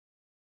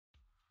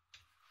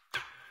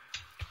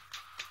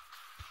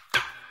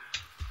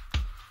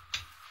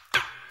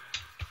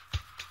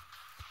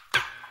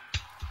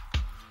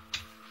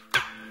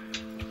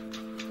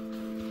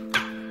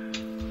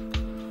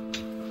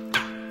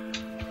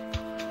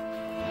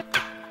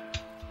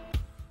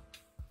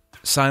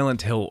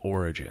Silent Hill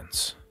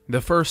Origins,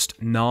 the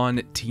first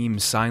non-Team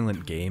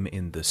Silent game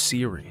in the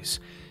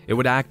series. It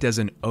would act as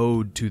an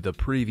ode to the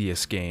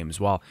previous games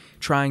while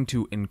trying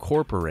to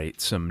incorporate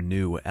some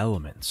new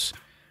elements.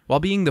 While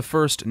being the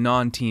first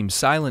non-Team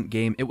Silent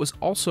game, it was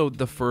also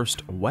the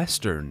first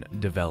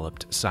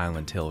Western-developed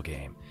Silent Hill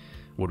game.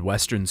 Would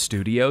Western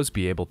studios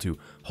be able to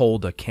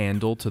hold a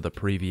candle to the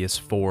previous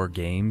 4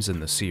 games in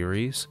the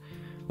series?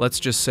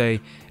 Let's just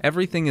say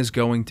everything is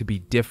going to be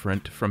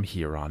different from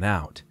here on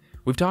out.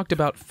 We've talked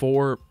about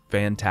 4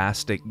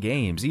 fantastic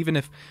games, even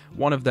if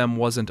one of them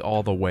wasn't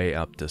all the way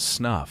up to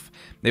snuff.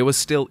 It was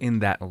still in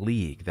that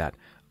league, that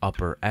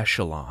upper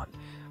echelon.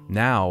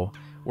 Now,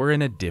 we're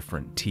in a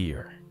different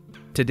tier.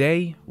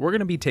 Today, we're going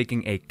to be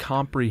taking a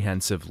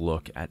comprehensive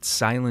look at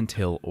Silent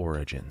Hill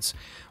Origins.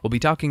 We'll be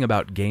talking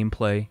about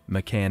gameplay,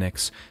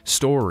 mechanics,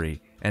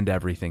 story, and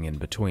everything in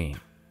between.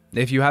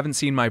 If you haven't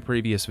seen my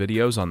previous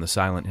videos on the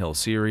Silent Hill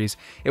series,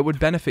 it would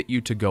benefit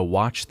you to go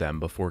watch them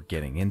before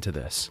getting into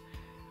this.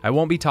 I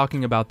won't be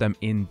talking about them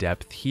in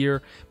depth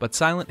here, but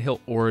Silent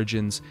Hill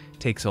Origins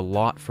takes a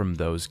lot from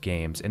those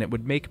games, and it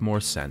would make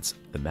more sense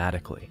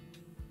thematically.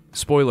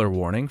 Spoiler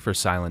warning for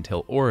Silent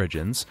Hill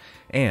Origins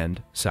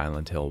and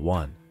Silent Hill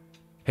 1.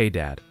 Hey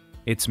Dad,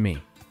 it's me,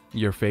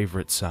 your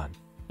favorite son,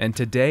 and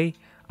today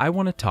I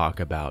want to talk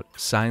about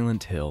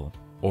Silent Hill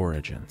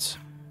Origins.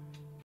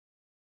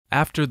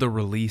 After the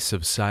release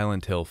of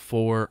Silent Hill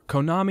 4,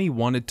 Konami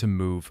wanted to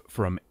move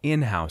from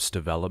in-house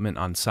development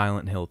on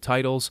Silent Hill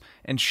titles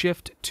and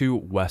shift to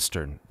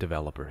Western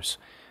developers.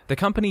 The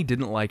company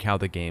didn't like how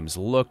the games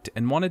looked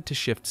and wanted to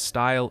shift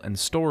style and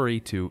story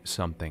to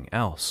something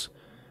else.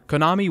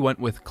 Konami went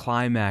with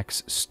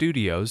Climax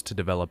Studios to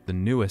develop the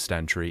newest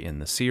entry in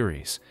the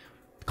series.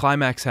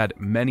 Climax had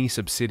many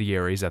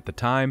subsidiaries at the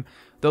time,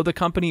 though the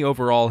company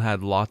overall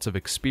had lots of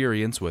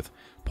experience with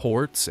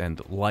ports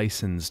and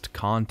licensed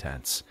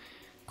contents.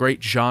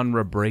 Great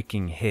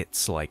genre-breaking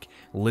hits like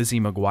Lizzie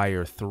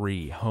McGuire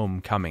 3: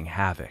 Homecoming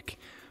Havoc,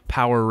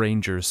 Power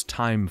Rangers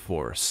Time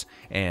Force,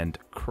 and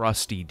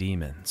Krusty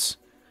Demons.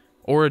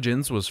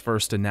 Origins was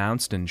first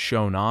announced and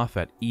shown off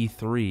at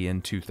E3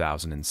 in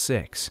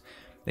 2006.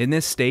 In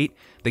this state,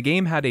 the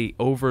game had a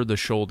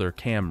over-the-shoulder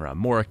camera,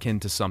 more akin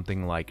to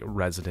something like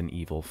Resident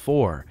Evil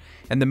 4,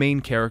 and the main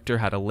character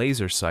had a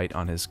laser sight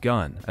on his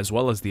gun, as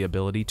well as the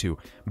ability to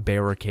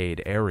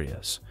barricade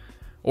areas.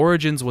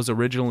 Origins was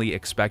originally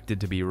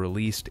expected to be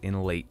released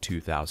in late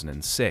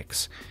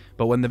 2006,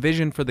 but when the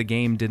vision for the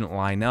game didn't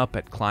line up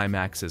at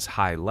Climax's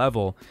high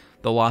level,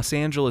 the Los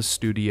Angeles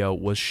studio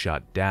was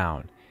shut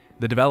down.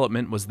 The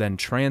development was then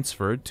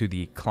transferred to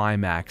the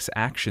Climax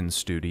Action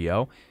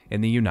Studio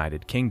in the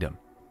United Kingdom.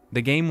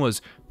 The game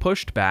was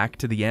pushed back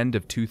to the end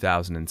of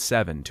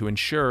 2007 to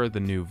ensure the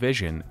new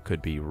vision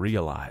could be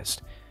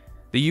realized.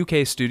 The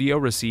UK studio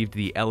received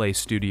the LA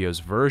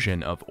Studios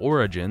version of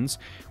Origins,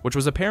 which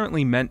was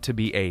apparently meant to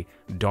be a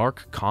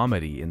dark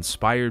comedy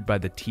inspired by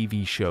the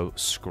TV show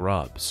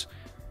Scrubs.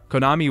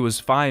 Konami was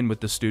fine with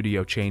the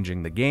studio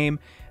changing the game,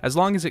 as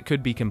long as it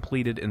could be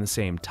completed in the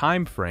same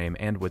time frame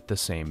and with the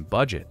same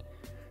budget.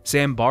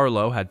 Sam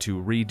Barlow had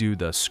to redo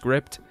the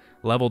script,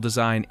 level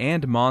design,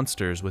 and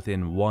monsters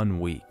within 1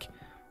 week.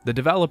 The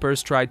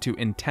developers tried to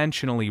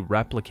intentionally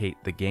replicate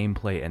the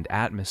gameplay and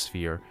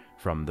atmosphere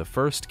from the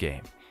first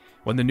game.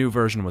 When the new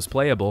version was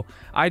playable,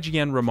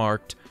 IGN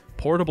remarked,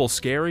 "Portable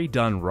scary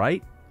done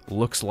right?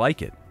 Looks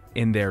like it,"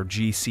 in their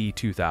GC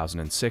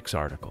 2006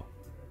 article.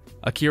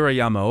 Akira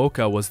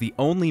Yamaoka was the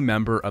only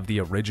member of the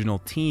original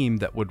team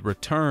that would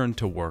return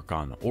to work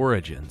on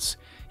Origins.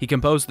 He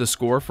composed the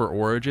score for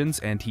Origins,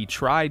 and he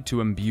tried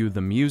to imbue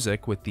the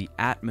music with the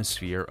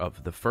atmosphere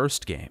of the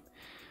first game.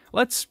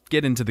 Let's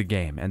get into the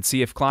game and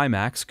see if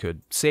Climax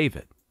could save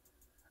it.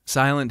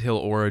 Silent Hill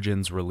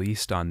Origins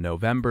released on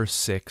November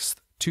 6,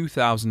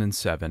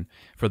 2007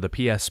 for the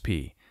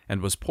PSP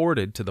and was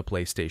ported to the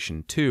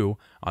PlayStation 2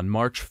 on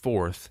March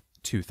 4,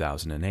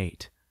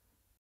 2008.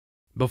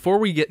 Before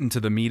we get into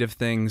the meat of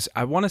things,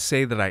 I want to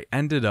say that I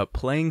ended up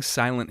playing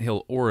Silent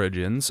Hill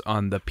Origins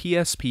on the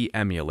PSP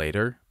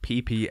emulator,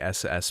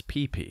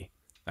 PPSSPP.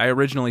 I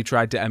originally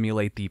tried to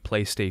emulate the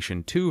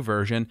PlayStation 2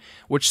 version,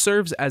 which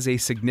serves as a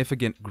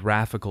significant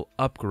graphical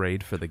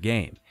upgrade for the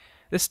game.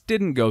 This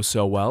didn't go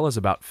so well, as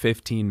about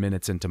 15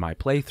 minutes into my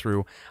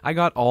playthrough, I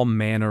got all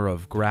manner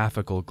of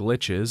graphical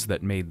glitches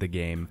that made the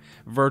game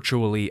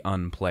virtually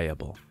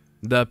unplayable.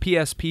 The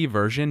PSP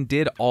version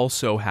did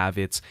also have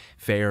its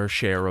fair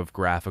share of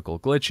graphical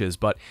glitches,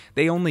 but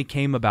they only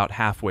came about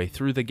halfway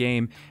through the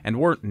game and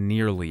weren't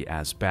nearly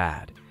as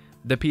bad.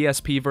 The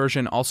PSP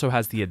version also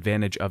has the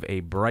advantage of a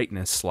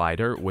brightness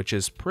slider, which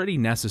is pretty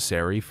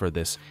necessary for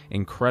this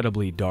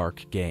incredibly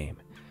dark game.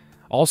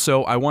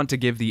 Also, I want to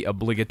give the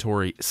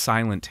obligatory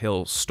Silent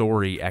Hill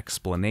story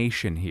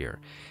explanation here.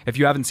 If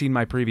you haven't seen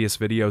my previous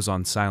videos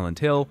on Silent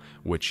Hill,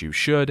 which you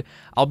should,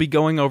 I'll be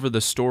going over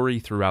the story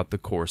throughout the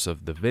course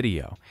of the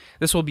video.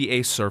 This will be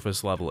a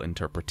surface-level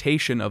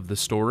interpretation of the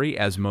story,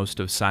 as most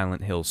of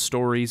Silent Hill's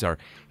stories are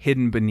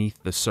hidden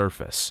beneath the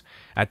surface.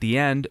 At the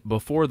end,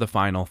 before the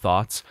final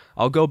thoughts,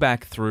 I'll go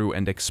back through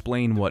and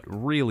explain what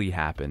really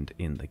happened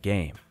in the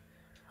game.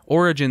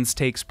 Origins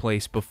takes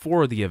place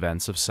before the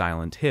events of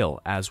Silent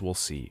Hill, as we'll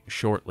see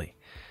shortly.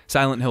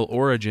 Silent Hill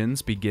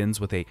Origins begins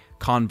with a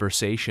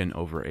conversation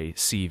over a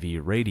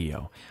CV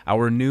radio,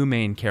 our new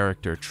main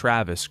character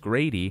Travis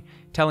Grady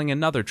telling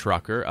another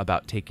trucker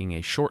about taking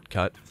a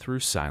shortcut through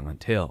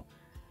Silent Hill.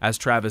 As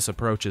Travis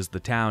approaches the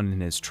town in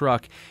his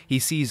truck, he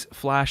sees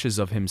flashes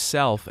of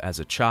himself as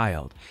a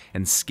child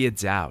and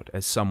skids out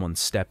as someone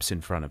steps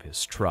in front of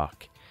his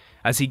truck.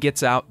 As he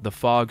gets out, the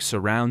fog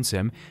surrounds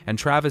him, and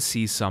Travis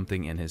sees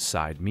something in his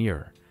side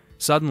mirror.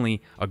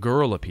 Suddenly, a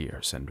girl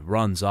appears and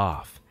runs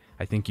off.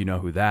 I think you know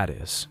who that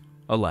is.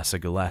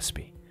 Alessa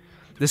Gillespie.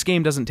 This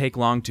game doesn't take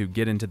long to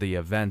get into the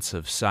events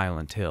of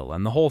Silent Hill,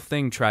 and the whole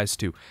thing tries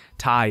to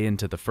tie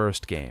into the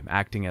first game,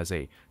 acting as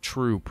a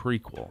true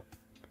prequel.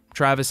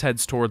 Travis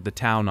heads toward the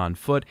town on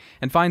foot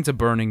and finds a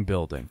burning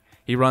building.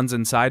 He runs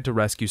inside to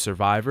rescue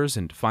survivors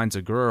and finds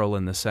a girl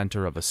in the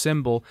center of a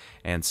symbol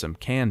and some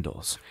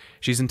candles.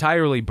 She's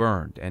entirely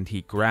burned, and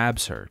he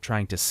grabs her,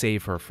 trying to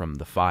save her from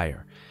the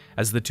fire.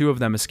 As the two of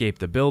them escape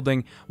the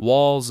building,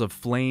 walls of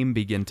flame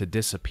begin to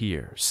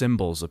disappear,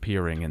 symbols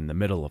appearing in the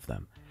middle of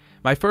them.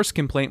 My first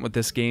complaint with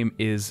this game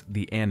is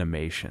the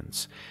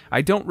animations.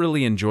 I don't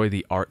really enjoy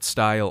the art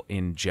style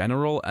in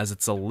general, as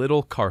it's a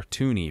little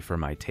cartoony for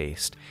my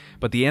taste,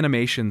 but the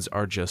animations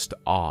are just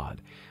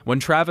odd.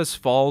 When Travis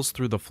falls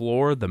through the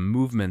floor, the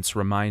movements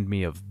remind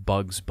me of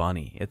Bugs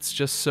Bunny. It's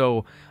just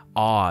so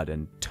odd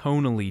and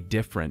tonally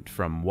different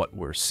from what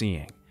we're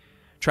seeing.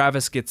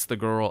 Travis gets the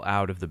girl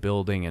out of the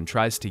building and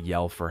tries to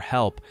yell for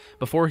help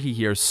before he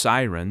hears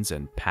sirens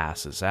and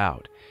passes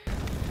out.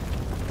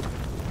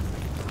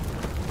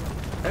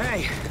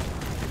 Hey,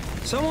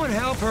 someone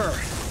help her.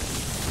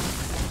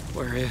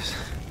 Where is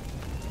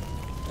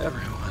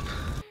everyone?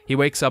 He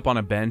wakes up on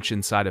a bench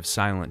inside of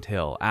Silent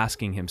Hill,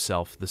 asking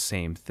himself the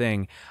same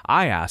thing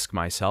I ask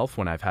myself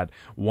when I've had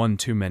one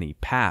too many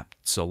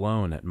paps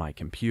alone at my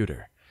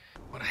computer.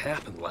 What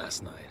happened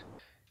last night?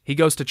 He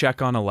goes to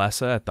check on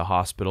Alessa at the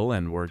hospital,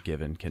 and we're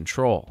given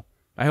control.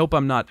 I hope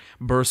I'm not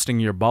bursting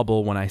your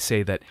bubble when I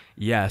say that,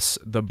 yes,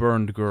 the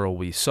burned girl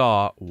we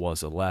saw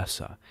was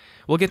Alessa.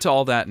 We'll get to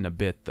all that in a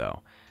bit,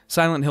 though.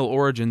 Silent Hill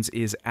Origins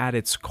is at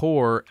its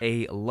core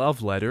a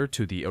love letter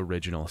to the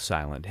original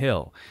Silent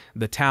Hill.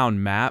 The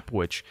town map,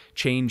 which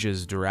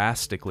changes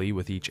drastically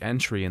with each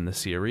entry in the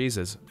series,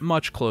 is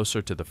much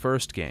closer to the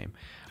first game.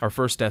 Our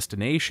first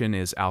destination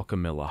is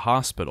Alchemilla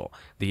Hospital,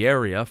 the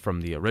area from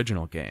the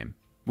original game.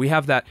 We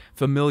have that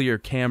familiar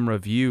camera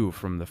view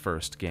from the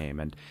first game,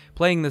 and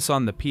playing this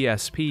on the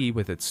PSP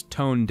with its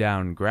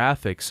toned-down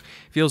graphics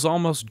feels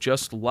almost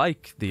just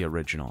like the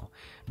original.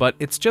 But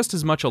it's just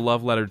as much a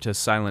love letter to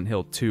Silent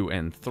Hill 2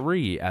 and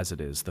 3 as it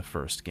is the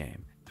first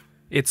game.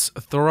 It's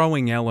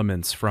throwing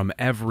elements from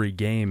every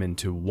game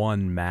into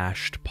one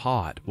mashed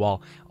pot,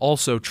 while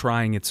also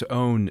trying its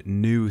own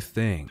new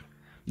thing.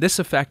 This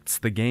affects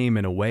the game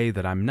in a way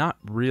that I'm not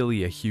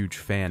really a huge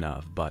fan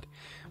of, but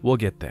we'll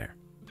get there.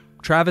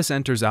 Travis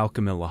enters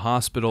Alchemilla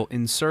Hospital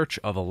in search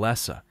of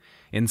Alessa.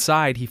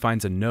 Inside, he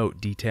finds a note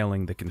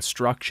detailing the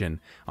construction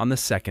on the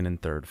second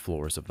and third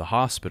floors of the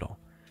hospital.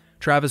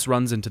 Travis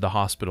runs into the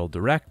hospital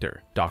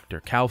director,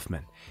 Dr.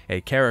 Kaufman,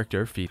 a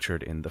character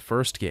featured in the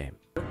first game.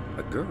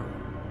 A girl?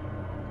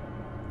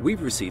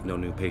 We've received no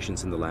new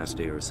patients in the last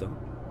day or so.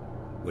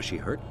 Was she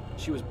hurt?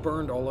 She was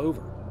burned all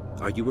over.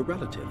 Are you a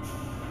relative?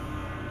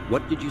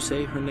 What did you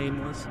say her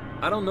name was?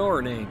 I don't know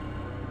her name.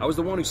 I was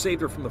the one who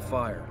saved her from the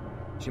fire.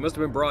 She must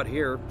have been brought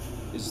here.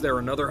 Is there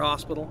another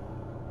hospital?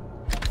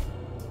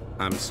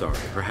 I'm sorry.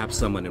 Perhaps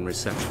someone in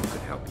reception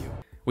could help you.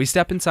 We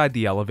step inside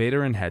the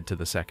elevator and head to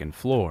the second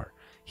floor.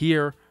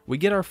 Here, we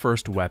get our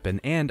first weapon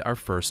and our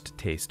first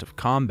taste of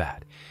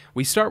combat.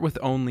 We start with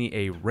only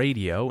a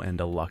radio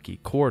and a lucky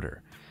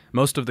quarter.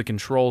 Most of the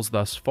controls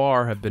thus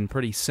far have been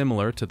pretty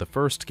similar to the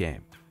first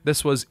game.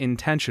 This was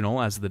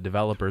intentional, as the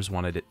developers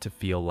wanted it to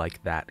feel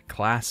like that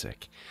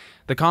classic.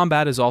 The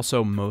combat is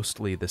also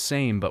mostly the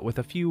same, but with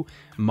a few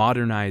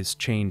modernized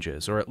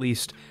changes, or at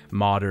least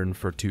modern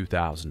for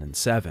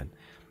 2007.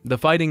 The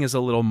fighting is a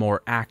little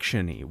more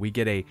action-y. We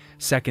get a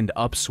second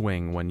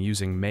upswing when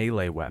using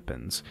melee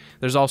weapons.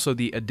 There's also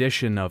the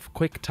addition of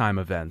quick-time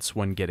events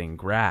when getting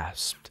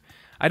grasped.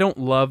 I don't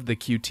love the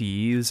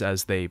QTEs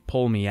as they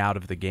pull me out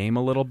of the game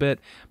a little bit,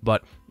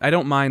 but I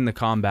don't mind the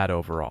combat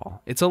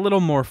overall. It's a little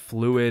more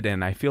fluid,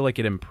 and I feel like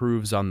it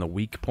improves on the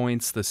weak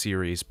points the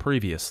series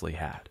previously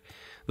had.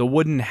 The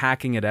wooden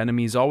hacking at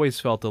enemies always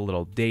felt a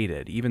little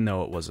dated, even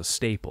though it was a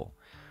staple.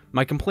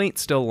 My complaint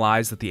still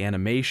lies that the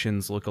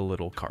animations look a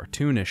little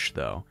cartoonish,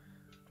 though.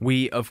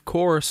 We, of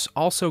course,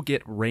 also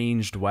get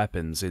ranged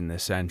weapons in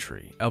this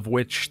entry, of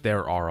which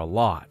there are a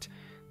lot.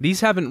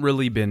 These haven't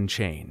really been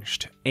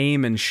changed.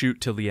 Aim and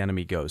shoot till the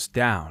enemy goes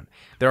down.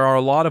 There are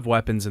a lot of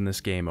weapons in this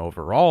game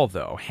overall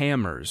though.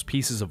 Hammers,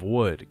 pieces of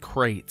wood,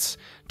 crates,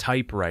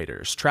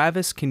 typewriters.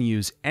 Travis can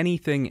use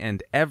anything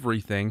and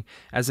everything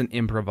as an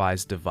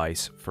improvised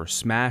device for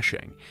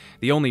smashing.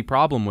 The only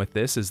problem with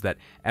this is that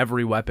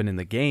every weapon in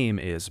the game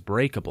is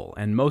breakable,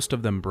 and most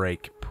of them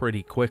break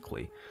pretty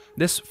quickly.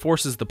 This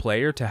forces the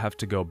player to have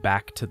to go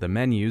back to the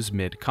menus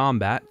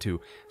mid-combat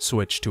to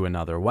switch to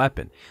another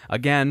weapon,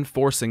 again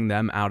forcing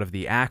them out of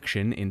the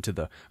action into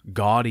the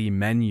gaudy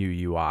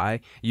menu UI,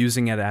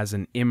 using it as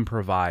an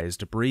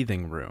improvised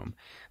breathing room.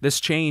 This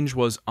change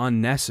was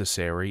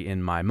unnecessary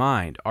in my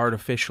mind,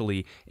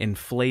 artificially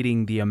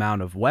inflating the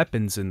amount of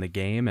weapons in the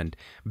game and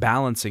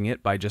balancing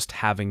it by just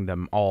having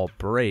them all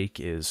break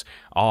is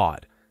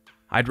odd.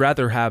 I'd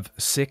rather have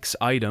 6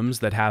 items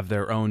that have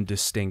their own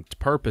distinct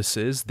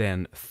purposes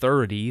than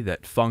 30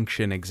 that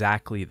function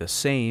exactly the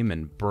same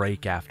and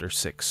break after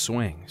 6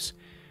 swings.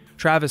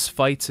 Travis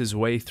fights his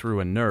way through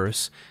a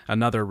nurse,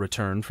 another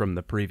return from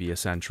the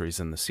previous entries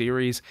in the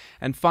series,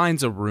 and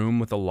finds a room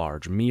with a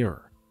large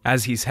mirror.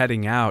 As he's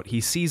heading out, he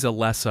sees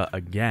Alessa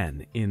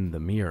again in the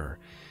mirror.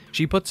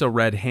 She puts a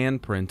red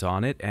handprint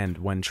on it, and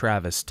when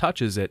Travis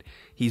touches it,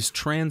 he's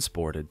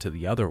transported to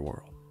the other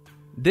world.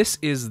 This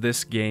is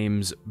this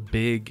game's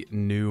big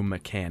new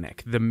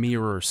mechanic, the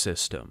mirror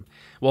system.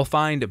 We'll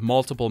find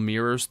multiple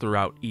mirrors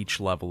throughout each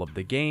level of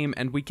the game,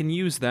 and we can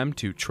use them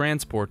to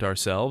transport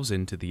ourselves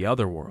into the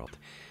other world.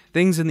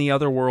 Things in the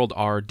other world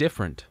are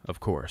different, of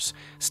course.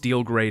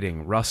 Steel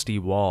grating, rusty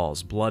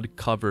walls,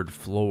 blood-covered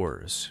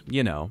floors.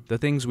 You know, the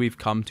things we've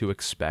come to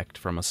expect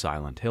from a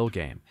Silent Hill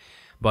game.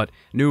 But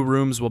new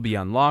rooms will be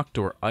unlocked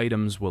or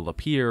items will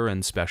appear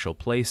in special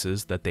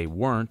places that they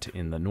weren't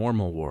in the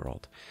normal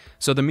world.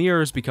 So the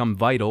mirrors become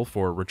vital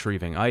for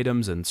retrieving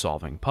items and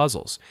solving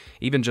puzzles,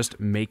 even just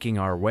making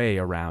our way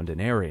around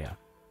an area.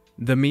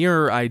 The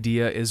mirror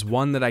idea is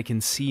one that I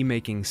can see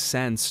making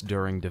sense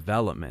during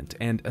development,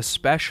 and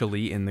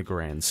especially in the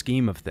grand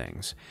scheme of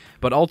things.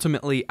 But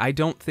ultimately, I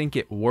don't think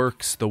it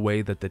works the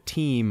way that the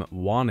team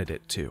wanted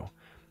it to.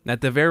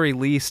 At the very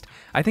least,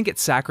 I think it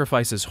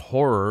sacrifices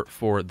horror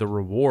for the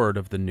reward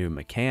of the new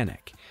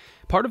mechanic.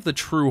 Part of the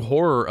true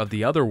horror of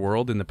the other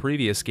world in the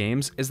previous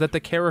games is that the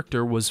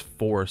character was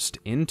forced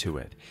into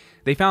it.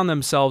 They found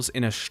themselves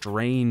in a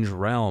strange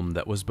realm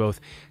that was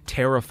both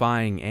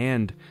terrifying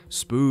and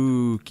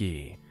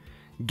spooky.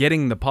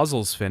 Getting the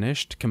puzzles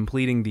finished,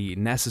 completing the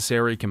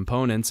necessary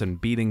components, and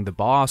beating the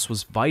boss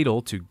was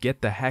vital to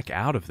get the heck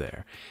out of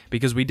there,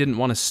 because we didn't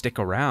want to stick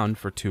around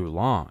for too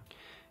long.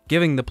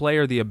 Giving the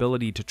player the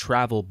ability to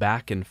travel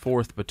back and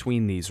forth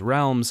between these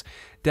realms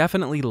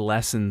definitely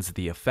lessens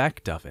the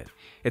effect of it.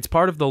 It's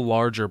part of the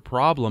larger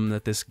problem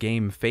that this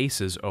game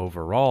faces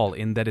overall,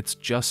 in that it's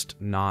just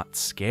not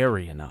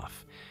scary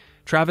enough.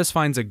 Travis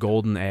finds a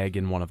golden egg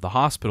in one of the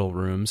hospital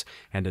rooms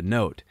and a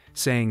note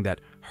saying that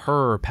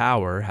her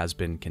power has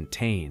been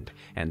contained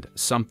and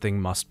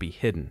something must be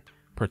hidden,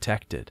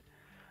 protected.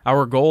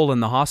 Our goal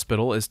in the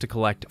hospital is to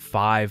collect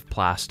 5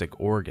 plastic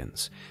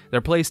organs. They're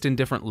placed in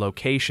different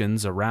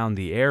locations around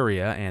the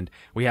area, and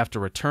we have to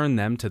return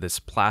them to this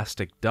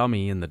plastic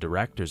dummy in the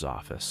director's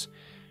office.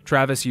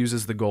 Travis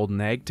uses the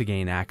golden egg to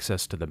gain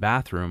access to the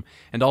bathroom,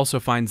 and also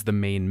finds the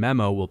main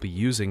memo we'll be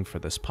using for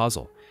this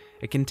puzzle.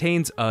 It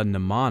contains a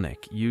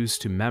mnemonic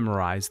used to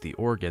memorize the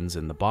organs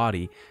in the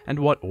body and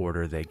what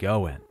order they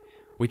go in.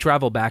 We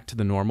travel back to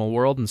the normal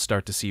world and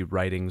start to see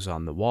writings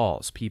on the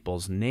walls,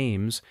 people's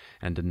names,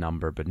 and a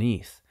number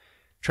beneath.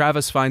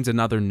 Travis finds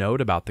another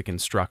note about the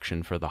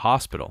construction for the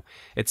hospital.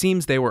 It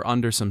seems they were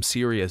under some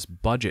serious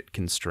budget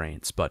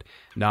constraints, but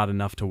not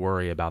enough to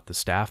worry about the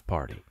staff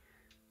party.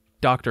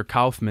 Dr.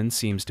 Kaufman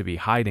seems to be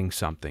hiding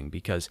something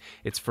because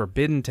it's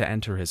forbidden to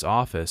enter his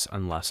office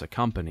unless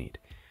accompanied.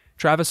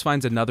 Travis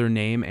finds another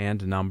name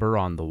and number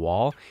on the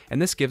wall, and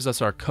this gives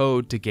us our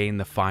code to gain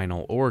the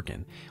final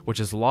organ, which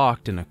is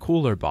locked in a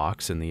cooler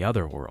box in the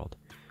other world.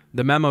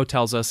 The memo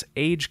tells us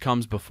age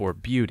comes before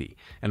beauty,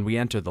 and we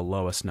enter the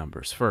lowest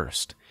numbers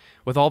first.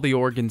 With all the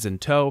organs in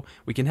tow,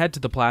 we can head to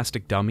the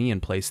plastic dummy and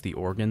place the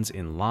organs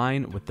in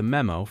line with the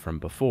memo from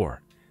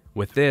before.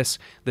 With this,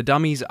 the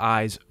dummy's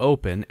eyes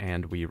open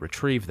and we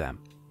retrieve them.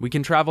 We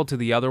can travel to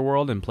the other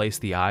world and place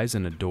the eyes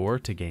in a door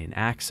to gain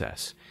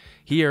access.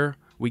 Here,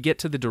 we get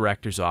to the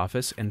director's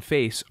office and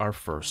face our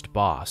first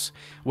boss,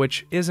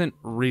 which isn't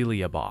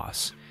really a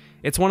boss.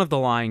 It's one of the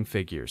lying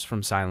figures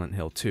from Silent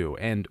Hill 2,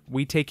 and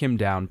we take him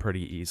down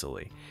pretty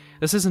easily.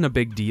 This isn't a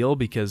big deal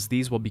because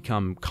these will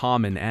become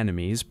common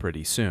enemies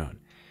pretty soon.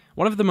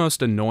 One of the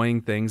most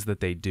annoying things that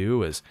they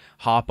do is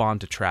hop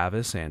onto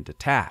Travis and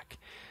attack.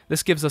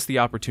 This gives us the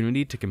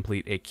opportunity to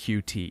complete a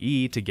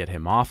QTE to get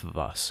him off of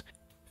us.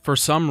 For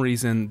some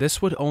reason,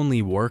 this would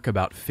only work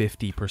about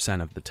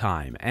 50% of the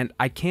time, and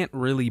I can't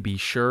really be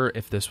sure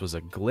if this was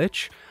a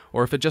glitch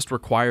or if it just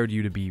required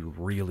you to be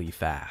really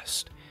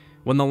fast.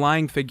 When the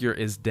lying figure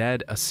is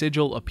dead, a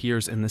sigil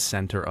appears in the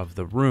center of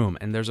the room,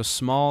 and there's a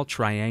small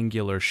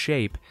triangular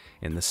shape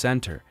in the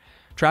center.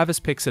 Travis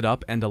picks it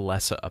up and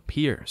Alessa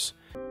appears.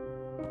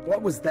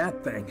 What was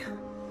that thing?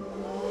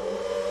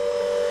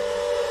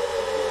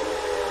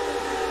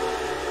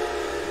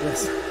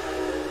 This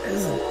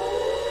isn't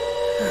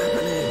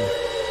happening.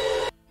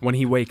 When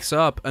he wakes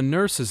up, a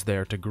nurse is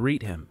there to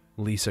greet him,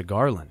 Lisa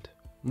Garland.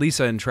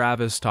 Lisa and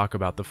Travis talk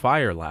about the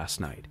fire last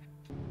night.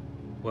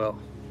 Well,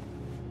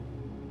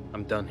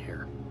 I'm done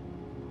here.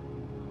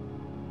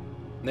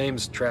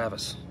 Name's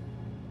Travis.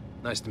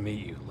 Nice to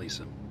meet you,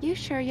 Lisa. You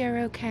sure you're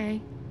okay?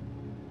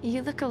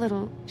 You look a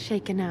little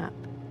shaken up.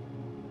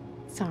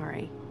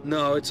 Sorry.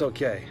 No, it's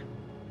okay.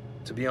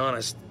 To be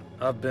honest,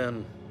 I've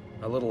been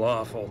a little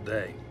off all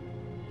day.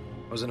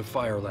 I was in a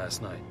fire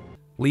last night.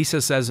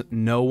 Lisa says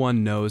no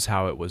one knows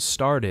how it was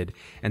started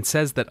and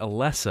says that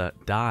Alessa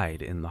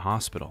died in the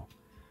hospital.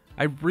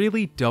 I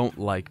really don't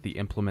like the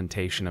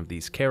implementation of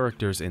these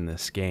characters in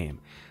this game.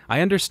 I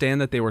understand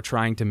that they were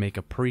trying to make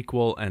a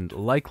prequel and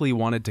likely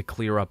wanted to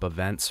clear up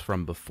events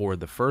from before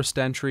the first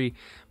entry,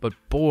 but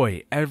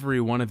boy,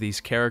 every one of these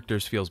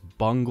characters feels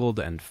bungled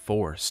and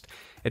forced.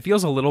 It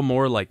feels a little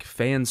more like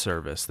fan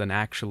service than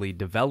actually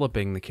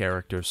developing the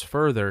characters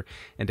further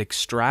and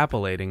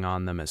extrapolating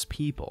on them as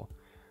people.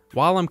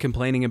 While I'm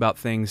complaining about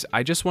things,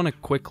 I just want to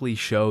quickly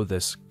show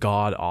this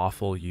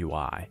god-awful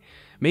UI.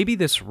 Maybe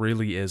this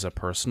really is a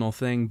personal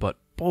thing, but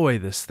boy,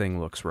 this thing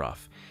looks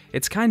rough.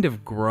 It's kind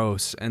of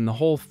gross, and the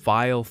whole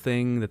file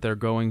thing that they're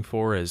going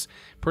for is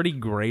pretty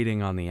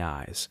grating on the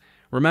eyes.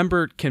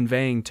 Remember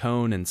conveying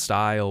tone and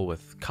style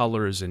with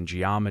colors and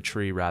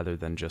geometry rather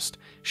than just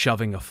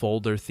shoving a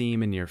folder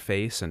theme in your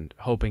face and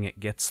hoping it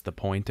gets the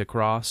point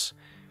across?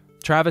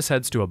 Travis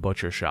heads to a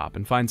butcher shop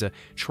and finds a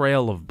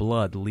trail of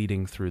blood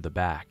leading through the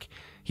back.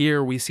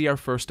 Here we see our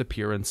first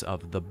appearance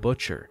of the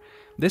Butcher.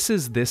 This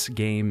is this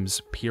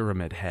game's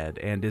Pyramid Head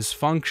and is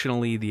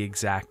functionally the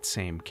exact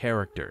same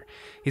character.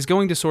 He's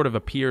going to sort of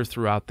appear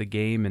throughout the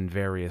game in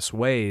various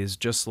ways,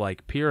 just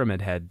like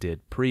Pyramid Head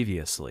did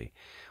previously.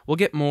 We'll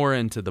get more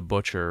into the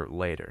Butcher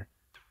later.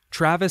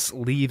 Travis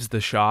leaves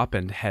the shop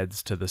and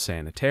heads to the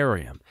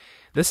sanitarium.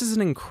 This is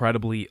an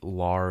incredibly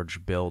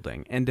large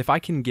building, and if I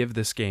can give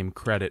this game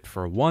credit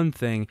for one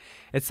thing,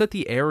 it's that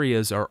the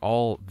areas are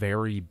all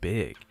very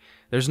big.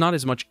 There's not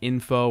as much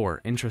info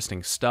or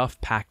interesting stuff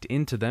packed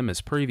into them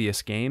as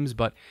previous games,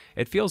 but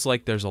it feels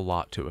like there's a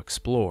lot to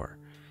explore.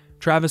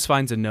 Travis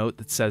finds a note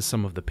that says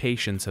some of the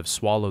patients have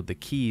swallowed the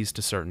keys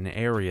to certain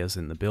areas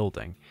in the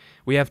building.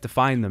 We have to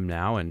find them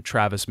now, and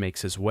Travis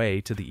makes his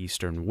way to the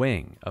eastern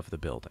wing of the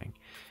building.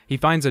 He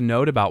finds a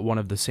note about one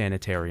of the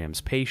sanitarium's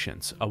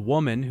patients, a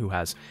woman who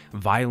has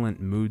violent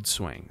mood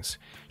swings.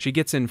 She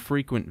gets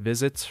infrequent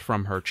visits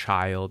from her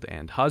child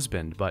and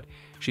husband, but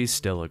she's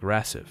still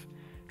aggressive.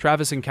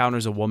 Travis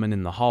encounters a woman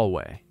in the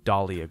hallway,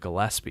 Dahlia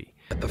Gillespie.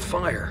 At the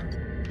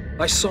fire.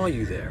 I saw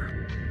you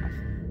there.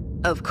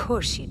 Of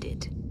course you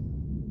did.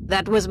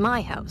 That was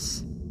my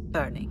house,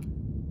 burning.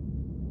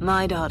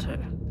 My daughter,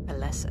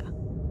 Alessa.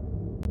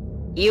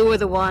 You were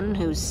the one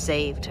who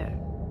saved her.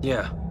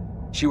 Yeah.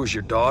 She was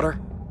your daughter?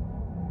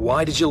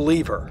 Why did you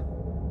leave her?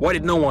 Why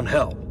did no one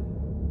help?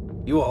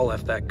 You all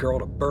left that girl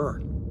to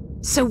burn.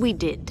 So we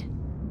did.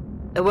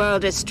 The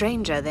world is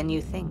stranger than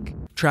you think.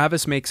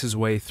 Travis makes his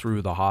way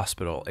through the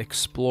hospital,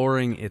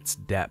 exploring its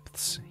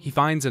depths. He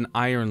finds an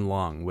iron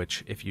lung,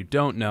 which, if you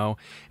don't know,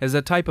 is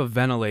a type of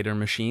ventilator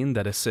machine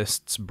that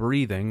assists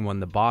breathing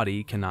when the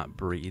body cannot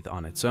breathe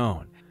on its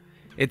own.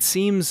 It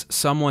seems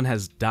someone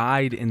has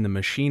died in the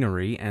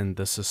machinery, and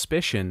the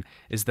suspicion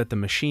is that the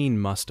machine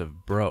must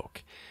have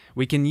broke.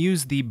 We can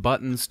use the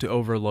buttons to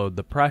overload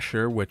the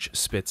pressure, which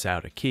spits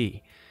out a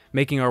key.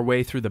 Making our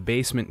way through the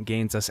basement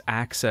gains us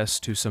access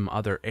to some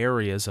other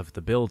areas of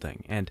the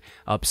building, and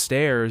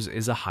upstairs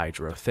is a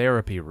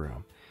hydrotherapy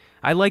room.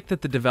 I like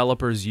that the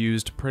developers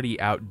used pretty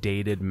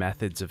outdated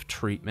methods of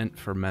treatment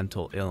for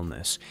mental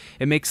illness.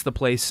 It makes the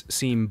place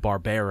seem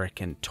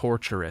barbaric and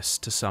torturous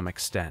to some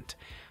extent.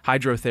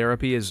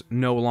 Hydrotherapy is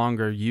no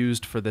longer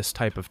used for this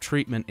type of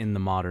treatment in the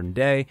modern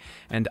day,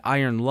 and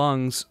iron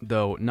lungs,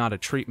 though not a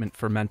treatment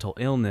for mental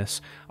illness,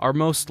 are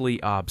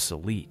mostly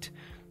obsolete.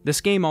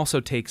 This game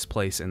also takes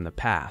place in the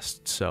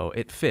past, so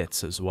it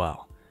fits as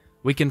well.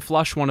 We can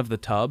flush one of the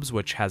tubs,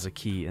 which has a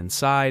key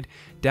inside,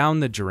 down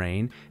the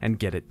drain, and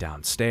get it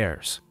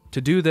downstairs.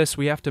 To do this,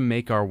 we have to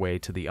make our way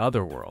to the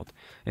other world.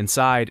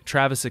 Inside,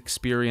 Travis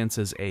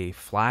experiences a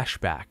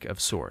flashback of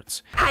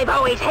sorts. I've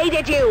always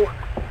hated you!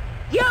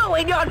 You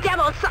and your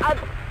devil son!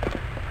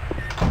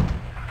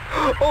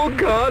 Oh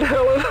God,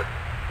 Helen!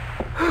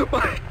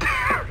 My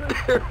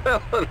dear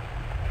Helen!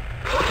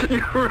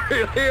 You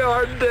really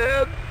are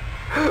dead!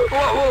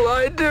 What will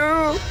I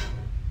do?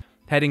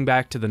 Heading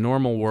back to the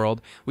normal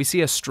world, we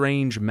see a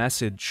strange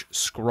message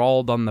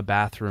scrawled on the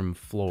bathroom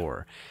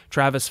floor.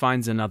 Travis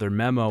finds another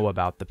memo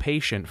about the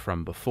patient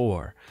from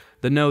before.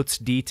 The notes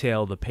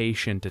detail the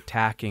patient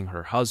attacking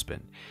her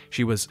husband.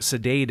 She was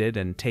sedated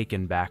and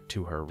taken back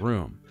to her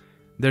room.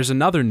 There's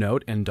another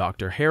note in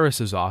Dr.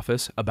 Harris's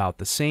office about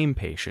the same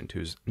patient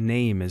whose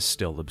name is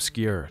still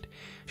obscured.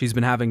 She's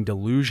been having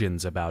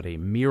delusions about a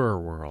mirror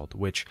world,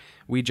 which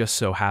we just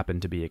so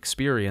happen to be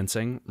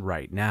experiencing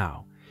right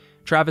now.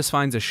 Travis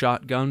finds a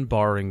shotgun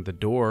barring the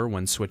door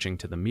when switching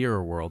to the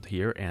mirror world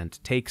here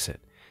and takes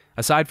it.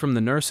 Aside from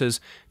the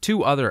nurses,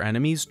 2 other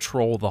enemies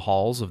troll the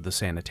halls of the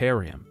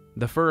sanitarium.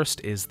 The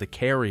first is the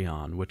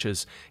Carrion, which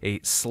is a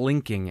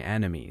slinking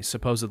enemy,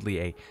 supposedly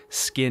a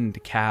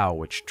skinned cow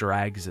which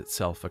drags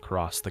itself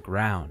across the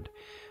ground.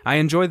 I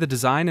enjoy the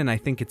design and I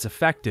think it's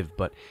effective,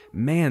 but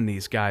man,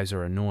 these guys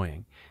are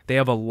annoying. They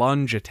have a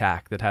lunge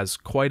attack that has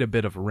quite a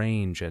bit of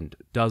range and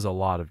does a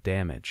lot of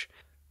damage.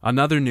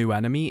 Another new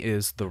enemy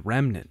is the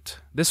Remnant.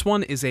 This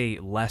one is a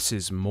less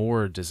is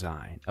more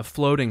design, a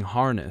floating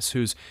harness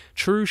whose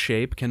true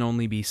shape can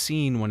only be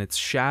seen when its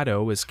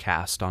shadow is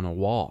cast on a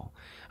wall.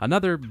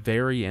 Another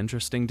very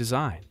interesting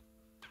design.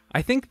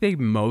 I think they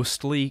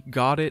mostly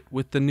got it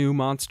with the new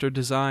monster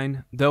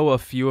design, though a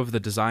few of the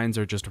designs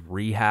are just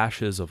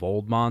rehashes of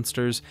old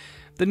monsters.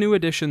 The new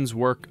additions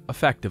work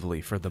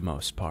effectively for the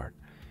most part.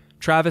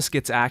 Travis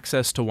gets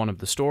access to one of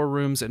the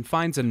storerooms and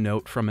finds a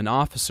note from an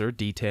officer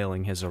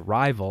detailing his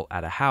arrival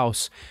at a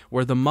house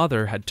where the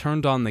mother had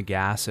turned on the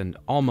gas and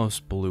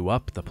almost blew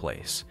up the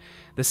place.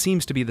 This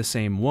seems to be the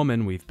same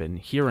woman we've been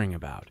hearing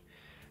about.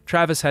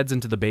 Travis heads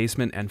into the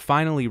basement and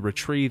finally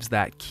retrieves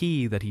that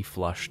key that he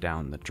flushed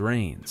down the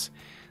drains.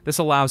 This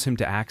allows him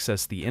to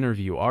access the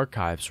interview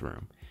archives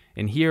room.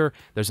 In here,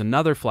 there's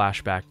another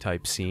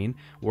flashback-type scene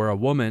where a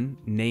woman,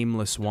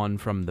 nameless one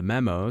from the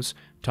memos,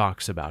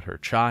 talks about her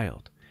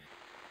child.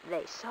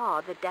 They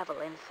saw the devil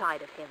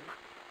inside of him.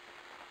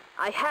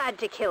 I had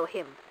to kill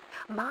him.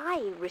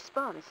 My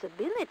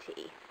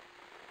responsibility.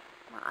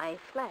 My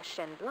flesh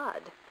and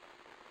blood.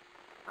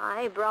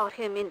 I brought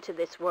him into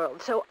this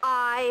world, so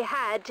I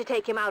had to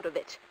take him out of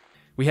it.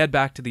 We head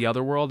back to the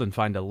other world and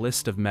find a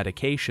list of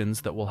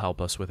medications that will help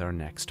us with our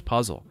next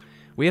puzzle.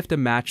 We have to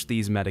match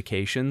these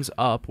medications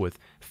up with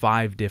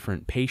 5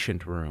 different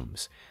patient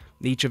rooms.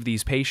 Each of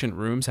these patient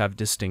rooms have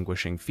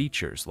distinguishing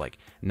features like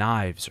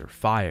knives or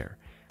fire.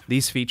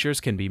 These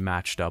features can be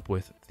matched up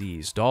with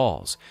these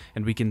dolls,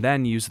 and we can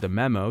then use the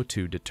memo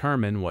to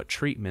determine what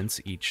treatments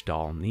each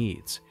doll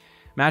needs.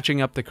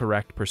 Matching up the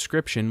correct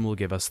prescription will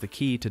give us the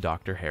key to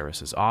Dr.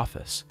 Harris's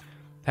office.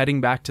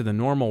 Heading back to the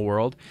normal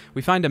world,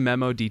 we find a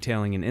memo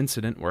detailing an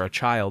incident where a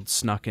child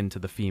snuck into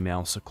the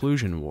female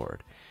seclusion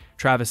ward.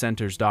 Travis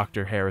enters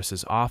Dr.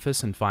 Harris's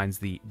office and finds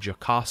the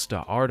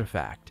Jocasta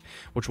artifact,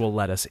 which will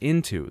let us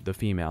into the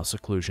female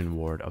seclusion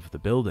ward of the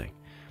building.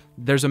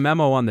 There's a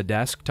memo on the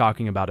desk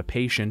talking about a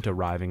patient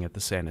arriving at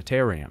the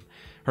sanitarium.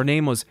 Her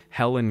name was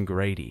Helen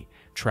Grady,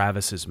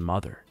 Travis's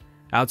mother.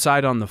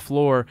 Outside on the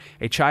floor,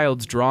 a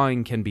child's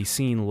drawing can be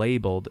seen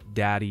labeled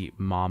Daddy,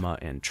 Mama,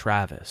 and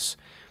Travis.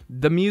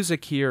 The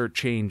music here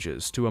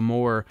changes to a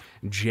more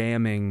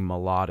jamming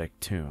melodic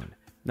tune.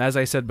 As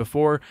I said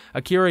before,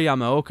 Akira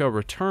Yamaoka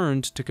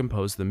returned to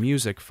compose the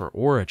music for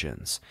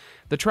Origins.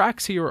 The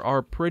tracks here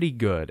are pretty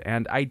good,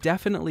 and I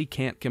definitely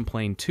can't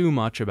complain too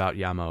much about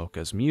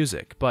Yamaoka's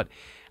music, but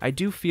I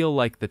do feel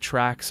like the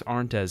tracks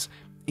aren't as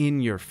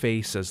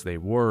in-your-face as they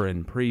were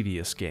in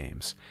previous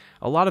games.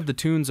 A lot of the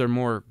tunes are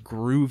more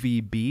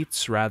groovy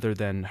beats rather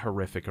than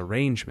horrific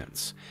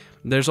arrangements.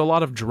 There's a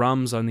lot of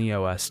drums on the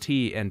OST,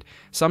 and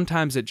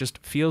sometimes it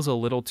just feels a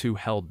little too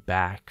held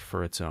back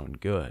for its own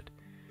good.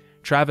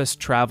 Travis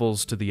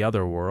travels to the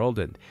other world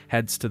and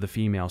heads to the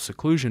female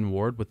seclusion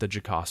ward with the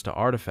Jocasta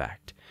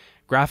artifact.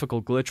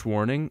 Graphical glitch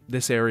warning,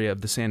 this area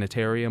of the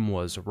sanitarium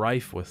was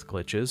rife with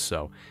glitches,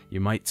 so you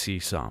might see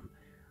some.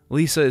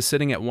 Lisa is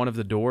sitting at one of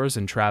the doors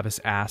and Travis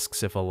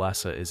asks if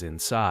Alessa is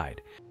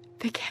inside.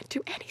 They can't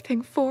do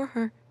anything for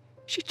her.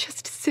 She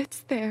just sits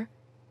there.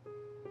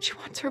 She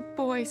wants her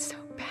boy so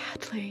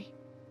badly.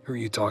 Who are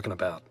you talking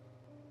about?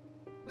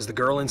 Is the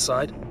girl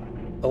inside?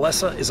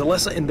 Alessa? Is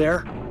Alessa in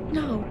there?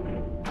 No.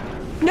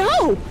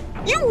 No!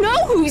 You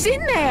know who's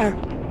in there!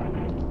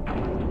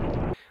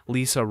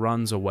 Lisa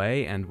runs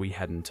away and we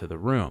head into the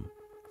room.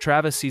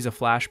 Travis sees a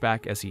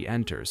flashback as he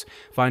enters,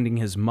 finding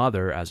his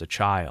mother as a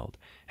child.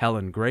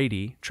 Helen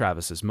Grady,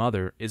 Travis's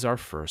mother, is our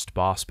first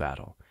boss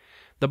battle.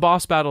 The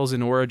boss battles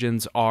in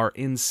Origins are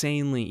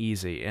insanely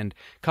easy, and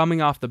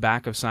coming off the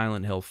back of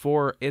Silent Hill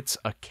 4, it's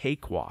a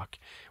cakewalk.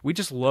 We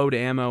just load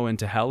ammo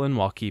into Helen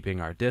while keeping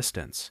our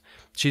distance.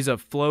 She's a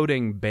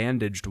floating,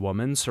 bandaged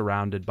woman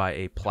surrounded by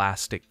a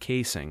plastic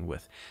casing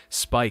with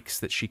spikes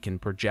that she can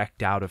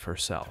project out of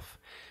herself.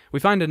 We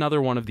find another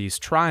one of these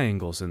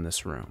triangles in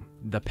this room,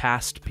 the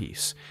past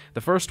piece. The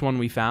first one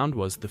we found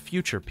was the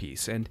future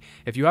piece, and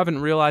if you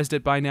haven't realized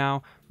it by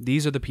now,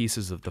 these are the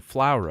pieces of the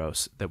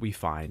Flauros that we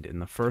find in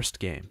the first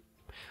game.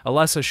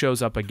 Alessa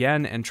shows up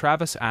again, and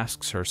Travis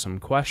asks her some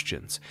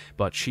questions,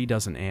 but she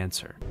doesn't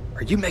answer.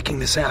 Are you making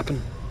this happen?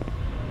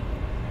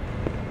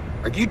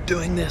 Are you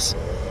doing this?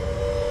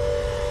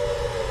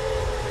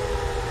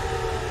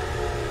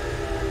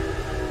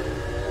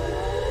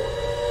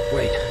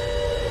 Wait.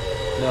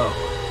 No.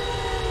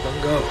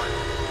 Don't go.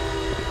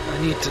 I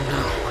need to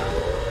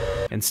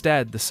know.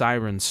 Instead, the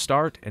sirens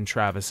start and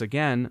Travis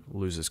again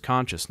loses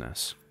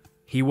consciousness.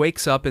 He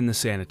wakes up in the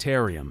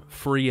sanitarium,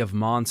 free of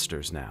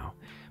monsters now.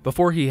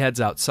 Before he heads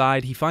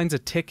outside, he finds a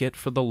ticket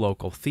for the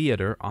local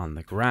theater on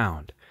the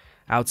ground.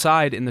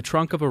 Outside, in the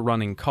trunk of a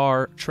running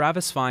car,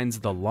 Travis finds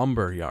the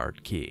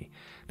lumberyard key.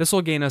 This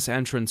will gain us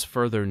entrance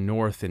further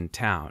north in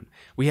town.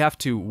 We have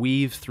to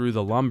weave through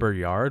the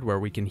lumberyard where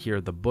we can hear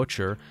the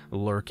butcher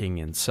lurking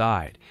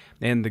inside,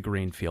 and the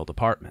Greenfield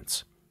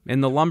apartments.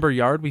 In the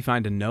lumberyard, we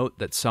find a note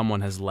that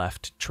someone has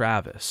left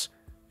Travis.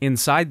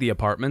 Inside the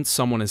apartments,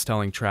 someone is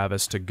telling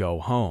Travis to go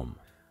home.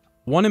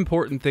 One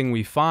important thing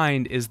we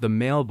find is the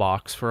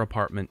mailbox for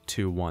apartment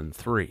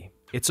 213.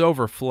 It's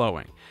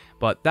overflowing,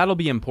 but that'll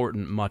be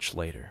important much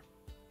later.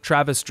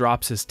 Travis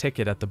drops his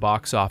ticket at the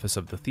box office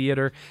of the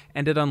theater,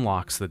 and it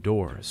unlocks the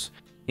doors.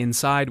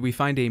 Inside, we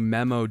find a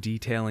memo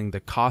detailing the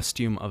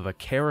costume of a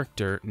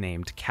character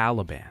named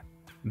Caliban.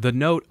 The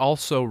note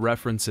also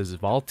references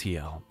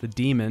Valtiel, the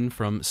demon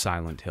from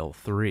Silent Hill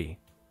 3.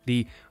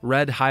 The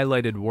red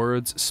highlighted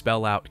words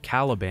spell out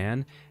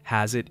Caliban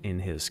has it in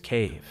his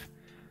cave.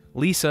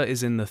 Lisa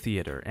is in the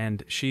theater,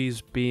 and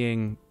she's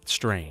being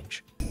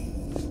strange.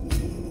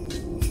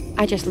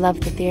 I just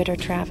love the theater,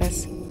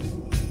 Travis.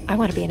 I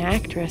want to be an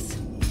actress.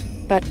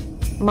 But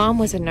Mom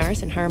was a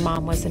nurse and her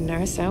mom was a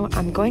nurse, so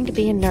I'm going to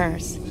be a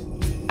nurse.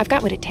 I've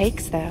got what it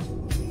takes, though.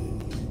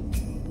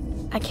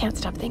 I can't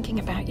stop thinking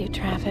about you,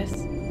 Travis.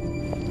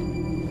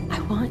 I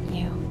want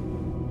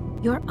you.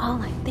 You're all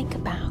I think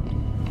about.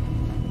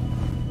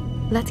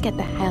 Let's get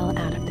the hell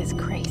out of this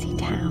crazy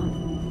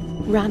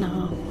town. Run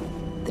off.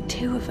 The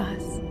two of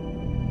us.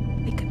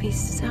 We could be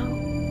so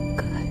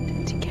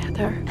good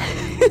together.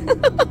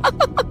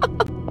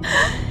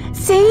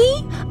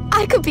 See?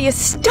 I could be a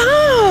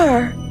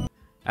star!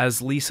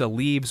 As Lisa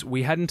leaves,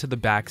 we head into the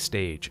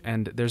backstage,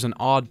 and there's an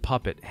odd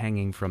puppet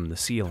hanging from the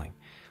ceiling.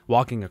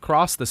 Walking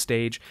across the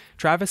stage,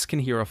 Travis can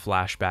hear a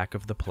flashback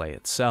of the play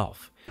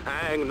itself.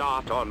 Hang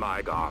not on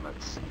my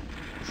garments.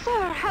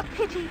 Sir, have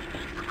pity.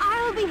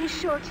 I'll be his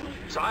shorty.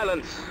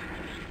 Silence!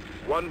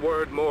 One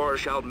word more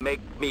shall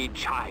make me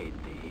chide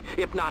thee,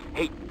 if not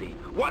hate thee.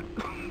 What?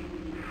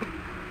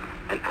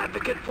 An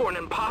advocate for an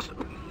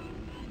impossible?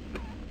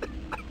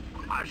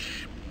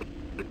 Hush.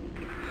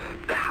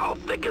 Thou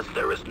thinkest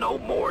there is no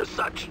more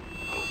such?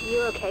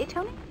 You okay,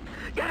 Tony?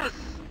 Yes.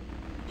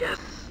 Yes.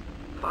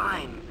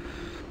 Fine.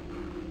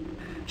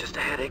 Just a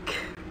headache.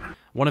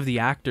 One of the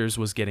actors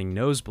was getting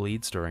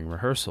nosebleeds during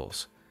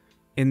rehearsals.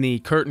 In the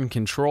curtain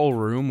control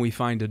room, we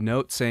find a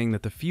note saying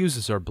that the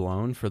fuses are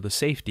blown for the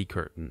safety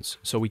curtains,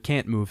 so we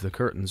can't move the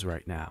curtains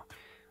right now.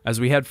 As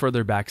we head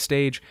further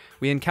backstage,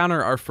 we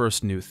encounter our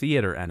first new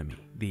theater enemy,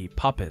 the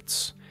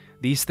puppets.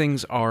 These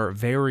things are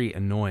very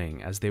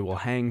annoying as they will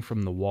hang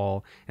from the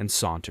wall and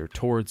saunter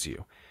towards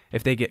you.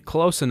 If they get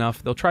close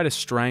enough, they'll try to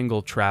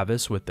strangle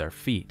Travis with their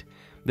feet.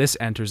 This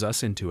enters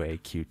us into a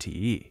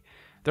QTE.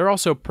 They're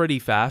also pretty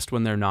fast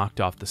when they're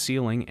knocked off the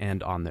ceiling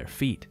and on their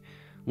feet.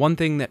 One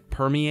thing that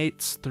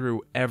permeates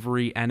through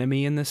every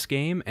enemy in this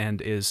game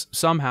and is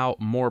somehow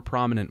more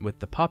prominent with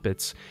the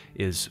puppets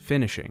is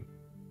finishing.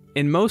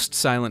 In most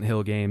Silent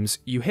Hill games,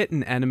 you hit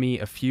an enemy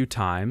a few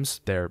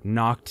times, they're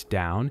knocked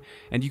down,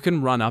 and you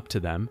can run up to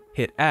them,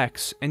 hit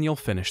X, and you'll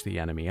finish the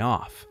enemy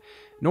off.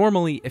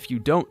 Normally, if you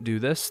don't do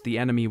this, the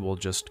enemy will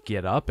just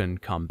get up and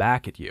come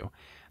back at you.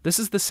 This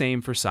is the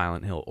same for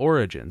Silent Hill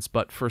Origins,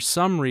 but for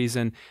some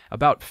reason,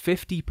 about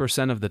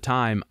 50% of the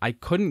time, I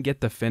couldn't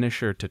get the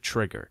finisher to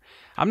trigger.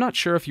 I'm not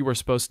sure if you were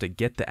supposed to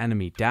get the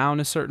enemy down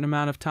a certain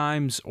amount of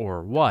times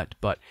or what,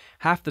 but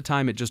half the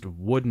time it just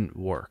wouldn't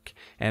work,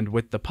 and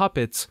with the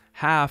puppets,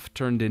 half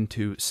turned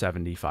into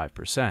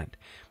 75%.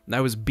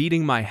 I was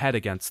beating my head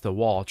against the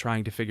wall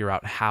trying to figure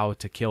out how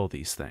to kill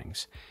these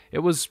things. It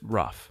was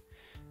rough.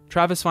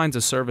 Travis finds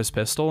a service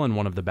pistol in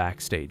one of the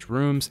backstage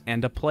rooms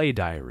and a play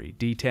diary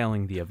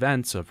detailing the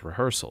events of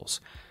rehearsals.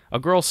 A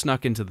girl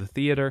snuck into the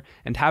theater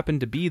and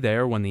happened to be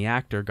there when the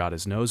actor got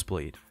his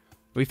nosebleed.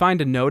 We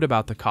find a note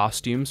about the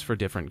costumes for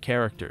different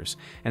characters,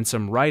 and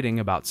some writing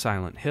about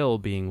Silent Hill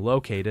being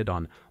located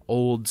on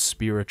old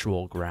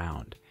spiritual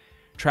ground.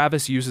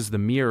 Travis uses the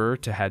mirror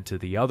to head to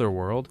the other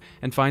world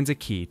and finds a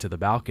key to the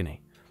balcony.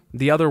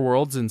 The other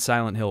worlds in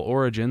Silent Hill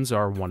Origins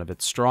are one of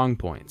its strong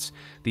points.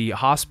 The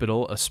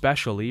hospital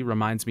especially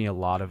reminds me a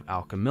lot of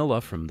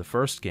Alchemilla from the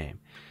first game.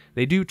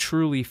 They do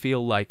truly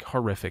feel like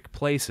horrific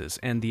places,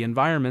 and the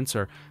environments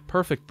are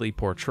perfectly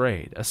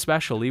portrayed,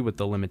 especially with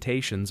the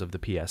limitations of the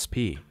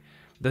PSP.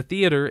 The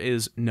theater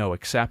is no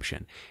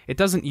exception. It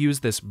doesn't use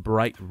this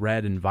bright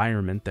red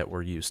environment that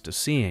we're used to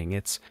seeing.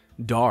 It's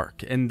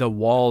dark, and the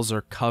walls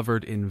are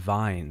covered in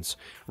vines,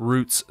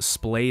 roots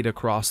splayed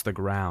across the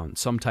ground,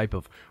 some type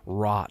of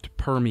rot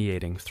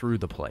permeating through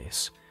the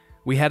place.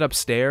 We head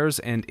upstairs,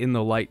 and in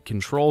the light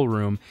control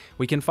room,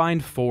 we can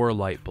find 4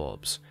 light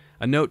bulbs.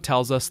 A note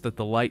tells us that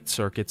the light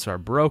circuits are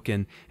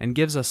broken and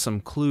gives us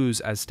some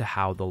clues as to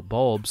how the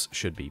bulbs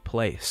should be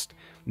placed.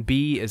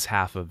 B is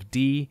half of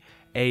D,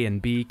 A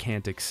and B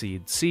can't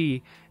exceed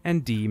C,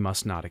 and D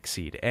must not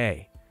exceed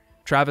A.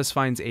 Travis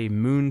finds a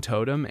moon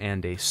totem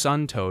and a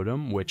sun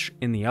totem, which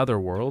in the other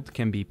world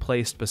can be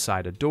placed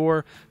beside a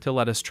door to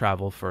let us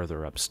travel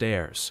further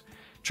upstairs.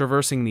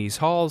 Traversing these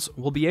halls,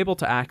 we'll be able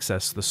to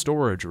access the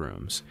storage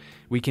rooms.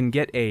 We can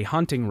get a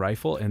hunting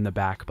rifle in the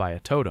back by a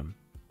totem.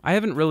 I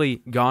haven't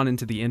really gone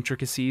into the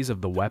intricacies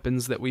of the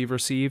weapons that we've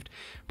received,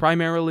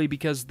 primarily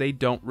because they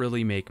don't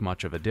really make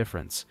much of a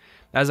difference.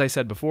 As I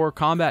said before,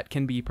 combat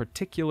can be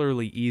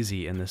particularly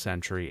easy in this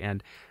entry,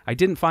 and I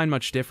didn't find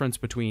much difference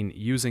between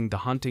using the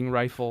hunting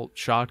rifle,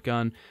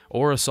 shotgun,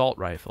 or assault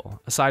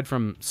rifle, aside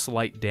from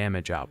slight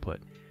damage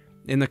output.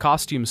 In the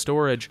costume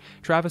storage,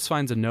 Travis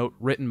finds a note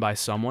written by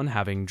someone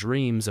having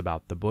dreams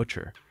about the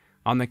butcher.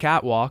 On the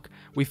catwalk,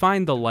 we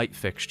find the light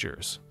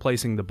fixtures.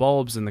 Placing the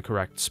bulbs in the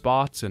correct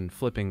spots and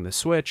flipping the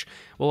switch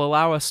will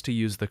allow us to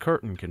use the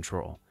curtain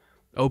control.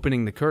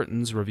 Opening the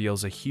curtains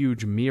reveals a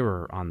huge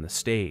mirror on the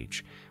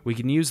stage. We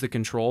can use the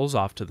controls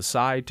off to the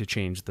side to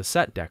change the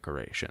set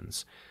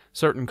decorations.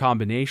 Certain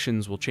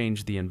combinations will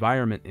change the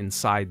environment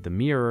inside the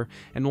mirror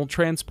and will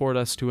transport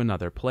us to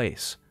another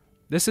place.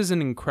 This is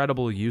an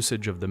incredible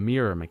usage of the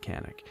mirror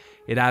mechanic.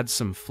 It adds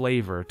some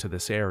flavor to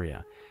this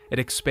area. It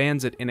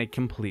expands it in a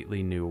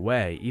completely new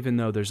way, even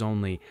though there's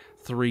only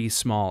 3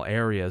 small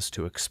areas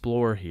to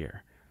explore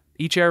here.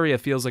 Each area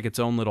feels like its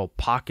own little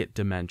pocket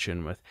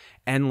dimension with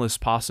endless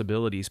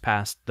possibilities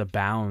past the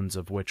bounds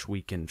of which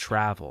we can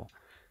travel.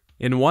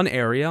 In one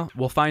area,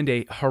 we'll find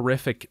a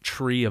horrific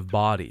tree of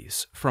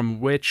bodies, from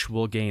which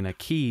we'll gain a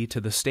key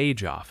to the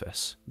stage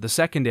office. The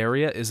second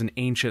area is an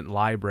ancient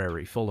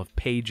library full of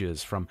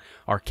pages from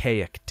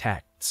archaic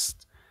texts.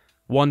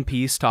 One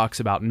piece talks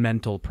about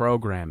mental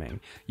programming,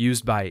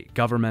 used by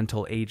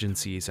governmental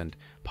agencies and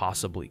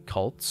possibly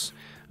cults.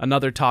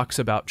 Another talks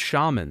about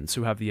shamans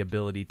who have the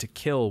ability to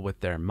kill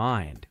with their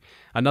mind.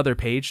 Another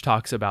page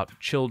talks about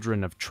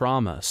children of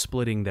trauma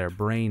splitting their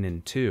brain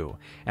in two.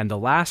 And the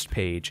last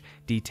page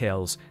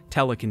details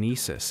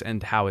telekinesis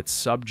and how its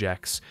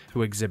subjects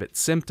who exhibit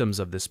symptoms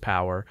of this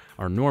power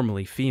are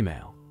normally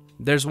female.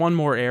 There's one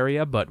more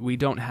area, but we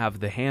don't have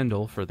the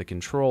handle for the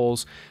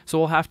controls, so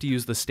we'll have to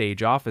use the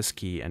stage office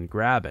key and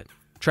grab it.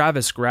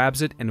 Travis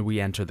grabs it and we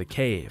enter the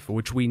cave,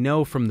 which we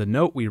know from the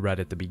note we read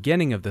at the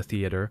beginning of the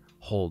theater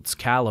holds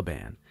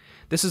Caliban.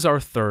 This is our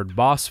third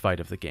boss fight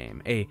of the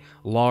game, a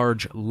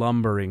large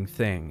lumbering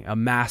thing, a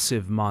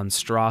massive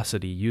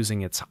monstrosity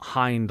using its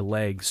hind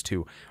legs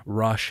to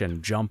rush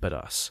and jump at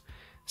us.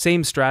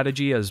 Same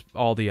strategy as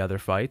all the other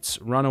fights,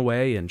 run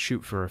away and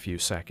shoot for a few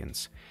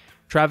seconds.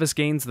 Travis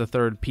gains the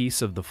third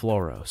piece of the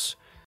Floros.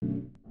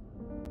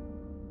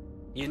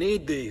 You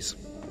need these,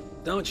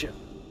 don't you?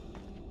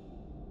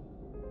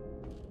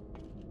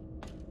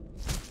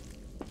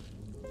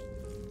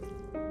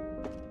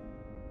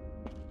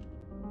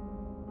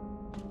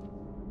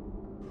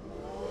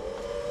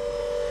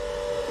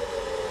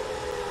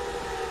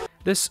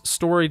 This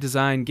story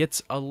design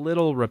gets a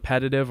little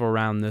repetitive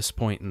around this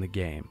point in the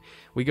game.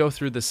 We go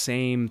through the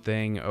same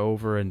thing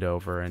over and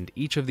over, and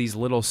each of these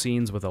little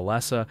scenes with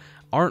Alessa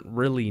aren't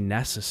really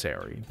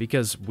necessary,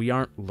 because we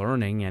aren't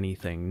learning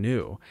anything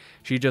new.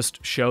 She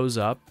just shows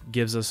up,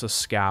 gives us a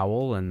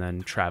scowl, and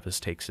then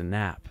Travis takes a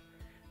nap.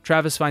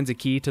 Travis finds a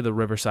key to the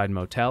Riverside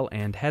Motel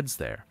and heads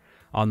there.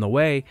 On the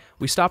way,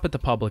 we stop at the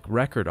public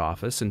record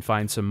office and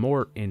find some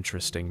more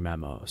interesting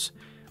memos.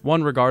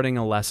 One regarding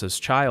Alessa's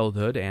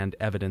childhood and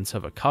evidence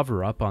of a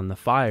cover-up on the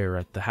fire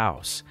at the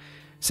house,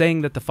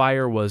 saying that the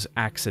fire was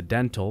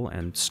accidental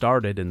and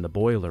started in the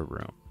boiler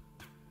room.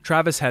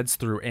 Travis heads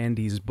through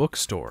Andy's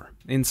bookstore.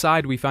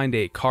 Inside, we find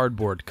a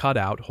cardboard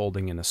cutout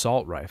holding an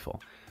assault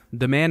rifle.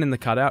 The man in the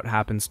cutout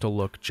happens to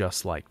look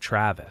just like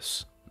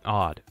Travis.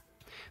 Odd.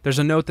 There's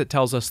a note that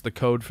tells us the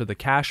code for the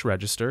cash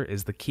register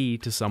is the key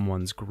to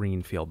someone's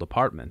Greenfield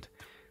apartment.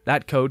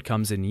 That code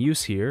comes in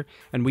use here,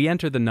 and we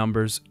enter the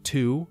numbers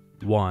 2,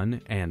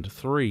 1, and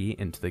 3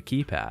 into the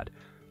keypad.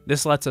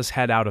 This lets us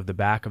head out of the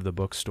back of the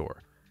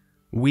bookstore.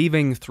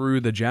 Weaving through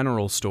the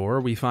general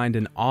store, we find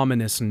an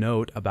ominous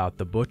note about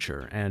the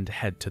butcher and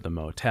head to the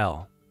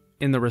motel.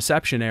 In the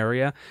reception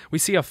area, we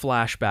see a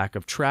flashback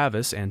of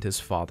Travis and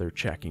his father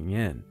checking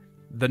in.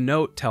 The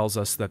note tells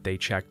us that they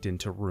checked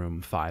into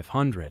room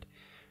 500.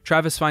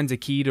 Travis finds a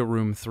key to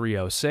room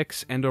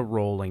 306 and a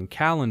rolling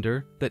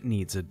calendar that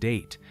needs a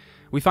date.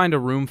 We find a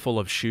room full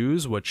of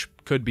shoes, which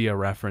could be a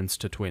reference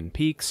to Twin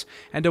Peaks,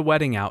 and a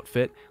wedding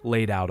outfit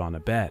laid out on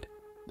a bed.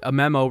 A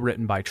memo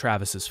written by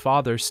Travis's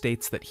father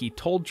states that he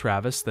told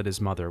Travis that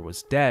his mother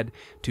was dead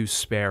to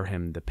spare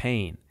him the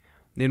pain.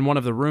 In one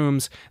of the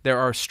rooms, there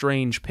are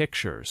strange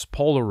pictures,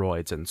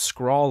 Polaroids, and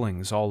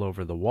scrawlings all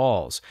over the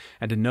walls,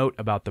 and a note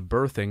about the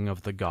birthing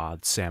of the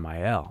god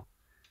Samael.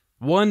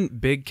 One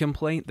big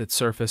complaint that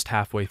surfaced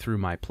halfway through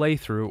my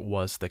playthrough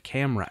was the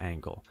camera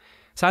angle.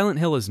 Silent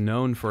Hill is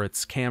known for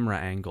its camera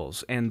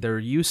angles, and their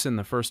use in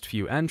the first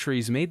few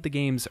entries made the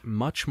games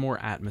much more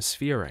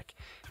atmospheric,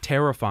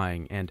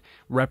 terrifying, and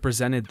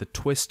represented the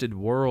twisted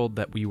world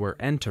that we were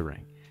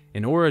entering.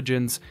 In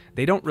Origins,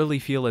 they don't really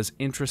feel as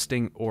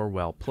interesting or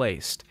well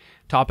placed.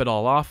 Top it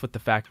all off with the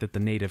fact that the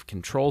native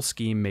control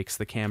scheme makes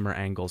the camera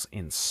angles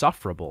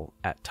insufferable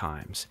at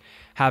times,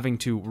 having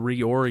to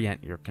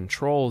reorient your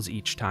controls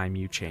each time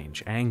you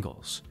change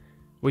angles.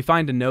 We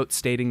find a note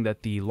stating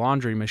that the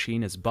laundry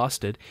machine is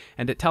busted,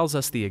 and it tells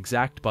us the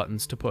exact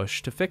buttons to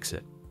push to fix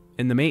it.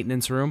 In the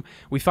maintenance room,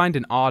 we find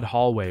an odd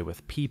hallway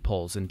with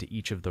peepholes into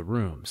each of the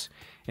rooms.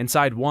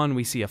 Inside one,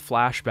 we see a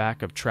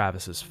flashback of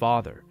Travis's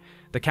father.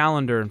 The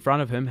calendar in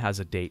front of him has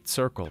a date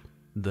circled,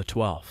 the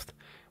 12th.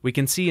 We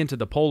can see into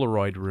the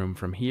Polaroid room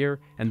from here,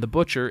 and the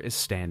butcher is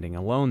standing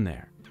alone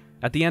there.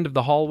 At the end of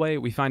the hallway,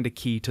 we find a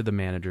key to the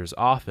manager's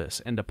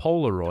office and a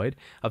Polaroid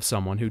of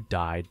someone who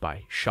died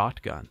by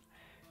shotgun.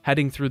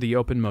 Heading through the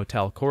open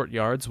motel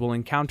courtyards, we'll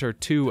encounter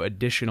 2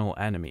 additional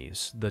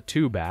enemies. The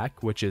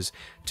two-back, which is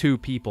 2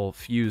 people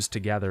fused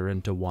together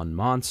into one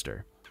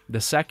monster.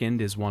 The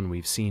second is one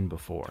we've seen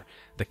before,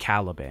 the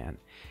Caliban.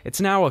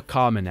 It's now a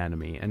common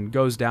enemy and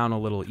goes down a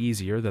little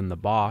easier than the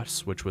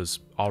boss, which was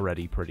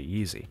already pretty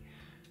easy.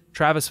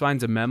 Travis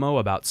finds a memo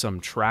about some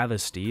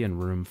travesty in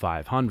room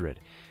 500.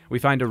 We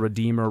find a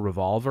Redeemer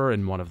revolver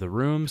in one of the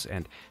rooms,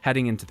 and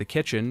heading into the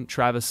kitchen,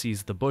 Travis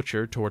sees the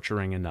butcher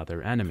torturing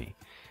another enemy.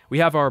 We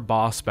have our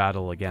boss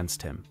battle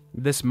against him.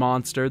 This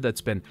monster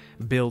that's been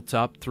built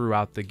up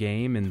throughout the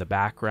game in the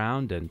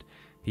background, and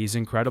he's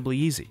incredibly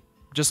easy.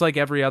 Just like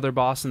every other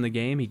boss in the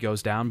game, he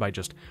goes down by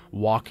just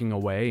walking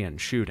away and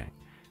shooting.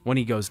 When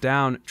he goes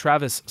down,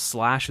 Travis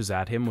slashes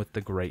at him with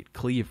the Great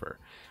Cleaver.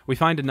 We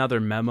find another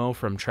memo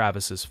from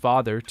Travis's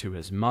father to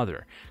his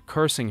mother,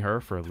 cursing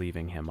her for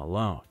leaving him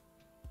alone.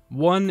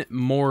 One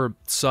more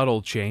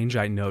subtle change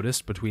I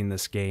noticed between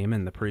this game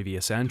and the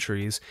previous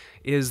entries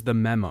is the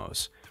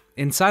memos.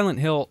 In Silent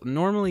Hill,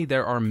 normally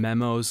there are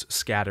memos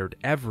scattered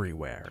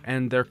everywhere,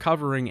 and they're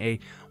covering a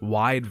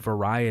wide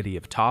variety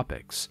of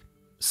topics.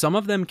 Some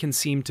of them can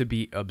seem to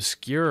be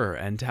obscure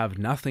and have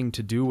nothing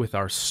to do with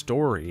our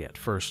story at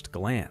first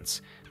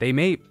glance. They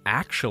may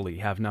actually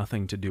have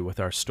nothing to do with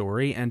our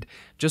story and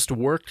just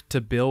work to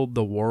build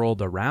the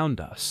world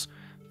around us.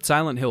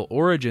 Silent Hill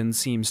Origins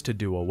seems to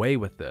do away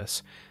with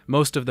this.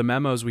 Most of the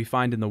memos we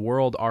find in the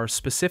world are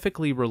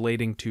specifically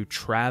relating to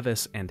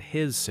Travis and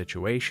his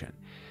situation.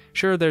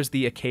 Sure, there's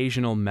the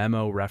occasional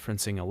memo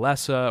referencing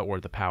Alessa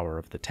or the power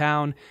of the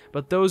town,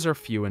 but those are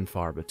few and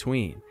far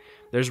between.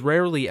 There's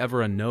rarely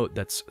ever a note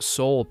that's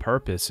sole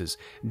purpose is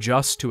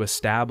just to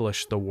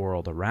establish the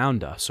world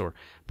around us or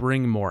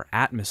bring more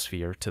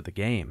atmosphere to the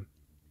game.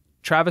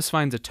 Travis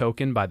finds a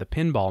token by the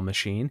pinball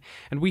machine,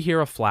 and we hear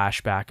a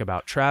flashback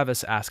about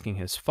Travis asking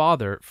his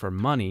father for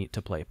money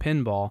to play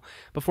pinball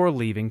before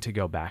leaving to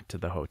go back to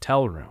the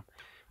hotel room.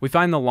 We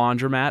find the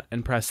laundromat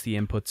and press the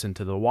inputs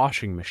into the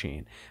washing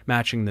machine,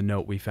 matching the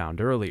note we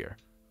found earlier.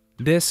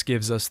 This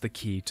gives us the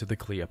key to the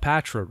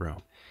Cleopatra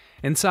room.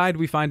 Inside,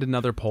 we find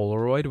another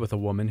Polaroid with a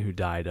woman who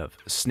died of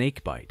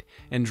snakebite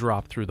and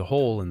dropped through the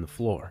hole in the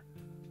floor.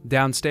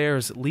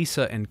 Downstairs,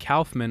 Lisa and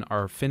Kaufman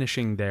are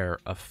finishing their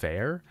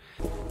affair.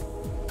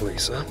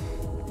 Lisa?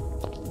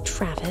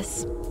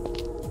 Travis.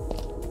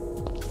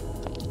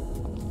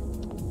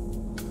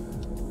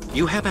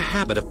 You have a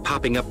habit of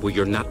popping up where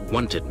you're not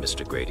wanted,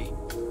 Mr. Grady.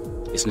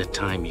 Isn't it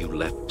time you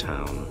left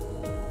town?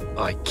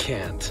 I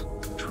can't.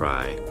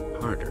 Try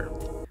harder.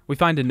 We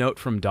find a note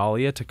from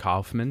Dahlia to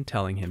Kaufman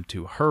telling him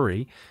to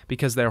hurry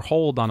because their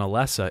hold on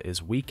Alessa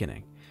is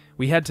weakening.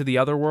 We head to the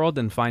other world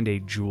and find a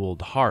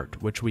jeweled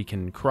heart, which we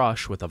can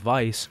crush with a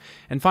vice,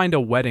 and find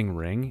a wedding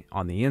ring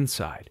on the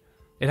inside.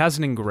 It has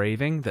an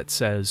engraving that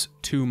says,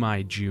 "To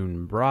my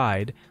June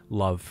bride,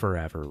 love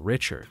forever,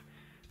 Richard."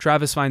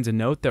 Travis finds a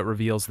note that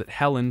reveals that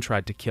Helen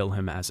tried to kill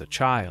him as a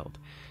child.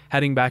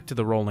 Heading back to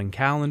the rolling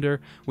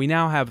calendar, we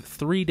now have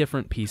 3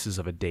 different pieces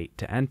of a date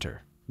to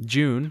enter.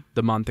 June,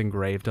 the month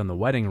engraved on the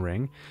wedding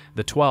ring,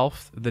 the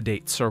 12th, the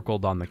date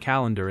circled on the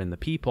calendar in the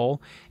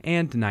peephole,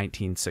 and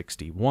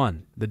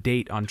 1961, the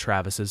date on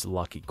Travis's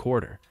lucky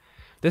quarter.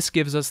 This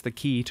gives us the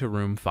key to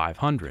room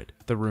 500,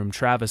 the room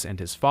Travis and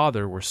his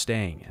father were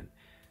staying in.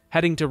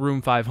 Heading to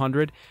room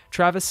 500,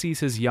 Travis sees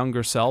his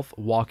younger self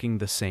walking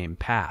the same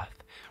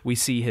path. We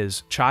see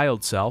his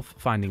child self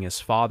finding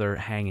his father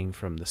hanging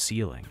from the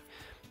ceiling.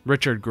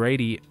 Richard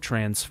Grady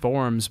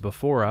transforms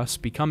before us,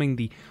 becoming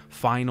the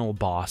final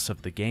boss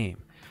of the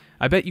game.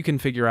 I bet you can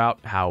figure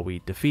out how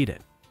we defeat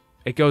it.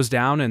 It goes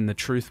down and the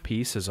truth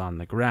piece is on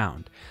the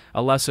ground.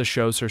 Alessa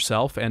shows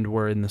herself and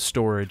we're in the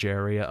storage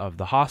area of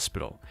the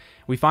hospital.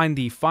 We find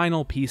the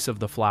final piece of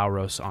the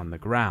Flauros on the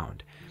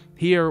ground.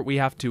 Here we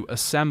have to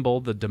assemble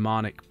the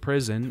demonic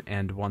prison,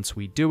 and once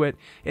we do it,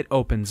 it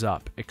opens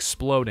up,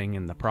 exploding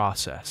in the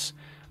process.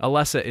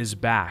 Alessa is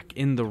back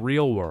in the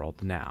real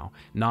world now,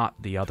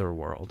 not the other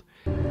world.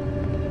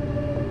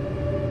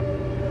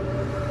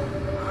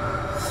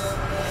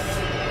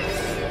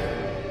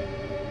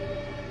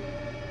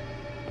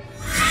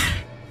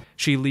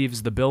 She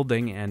leaves the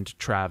building and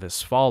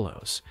Travis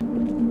follows.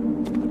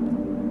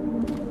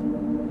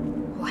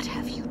 What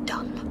have you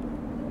done?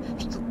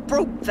 You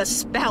broke the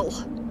spell.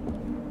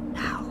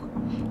 Now,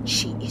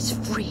 she is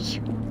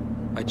free.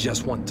 I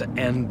just want to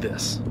end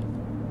this.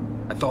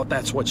 I thought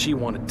that's what she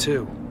wanted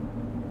too.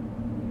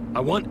 I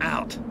want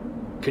out.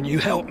 Can you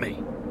help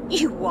me?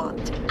 You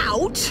want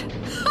out?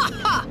 Ha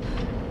ha!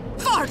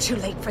 Far too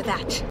late for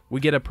that.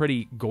 We get a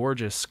pretty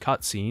gorgeous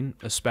cutscene,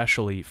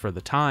 especially for the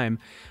time,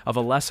 of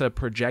Alessa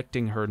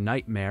projecting her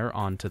nightmare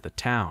onto the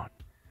town.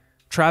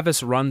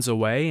 Travis runs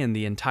away, and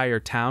the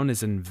entire town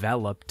is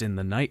enveloped in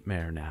the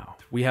nightmare now.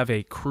 We have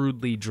a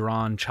crudely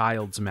drawn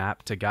child's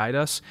map to guide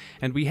us,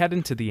 and we head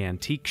into the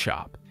antique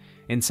shop.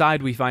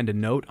 Inside, we find a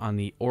note on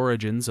the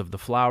origins of the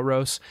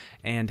Flauros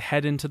and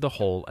head into the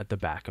hole at the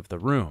back of the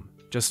room,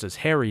 just as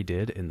Harry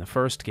did in the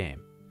first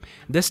game.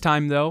 This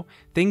time, though,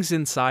 things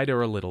inside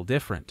are a little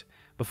different.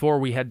 Before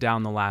we head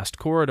down the last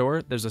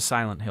corridor, there's a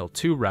Silent Hill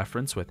 2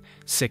 reference with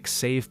 6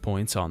 save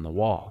points on the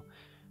wall.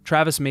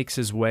 Travis makes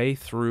his way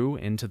through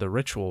into the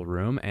ritual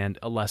room, and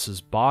Alessa's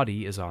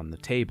body is on the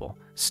table,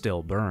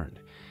 still burned.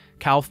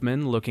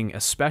 Kaufman, looking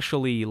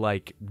especially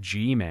like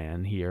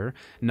G-Man here,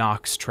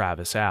 knocks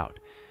Travis out.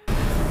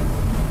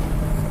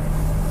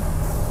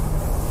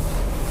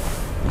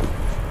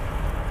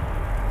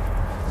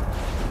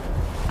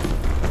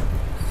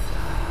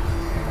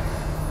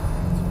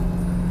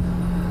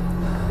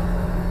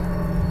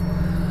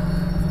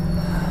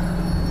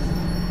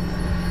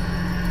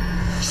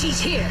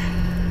 She's here.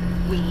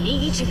 We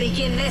need to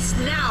begin this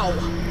now.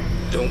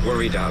 Don't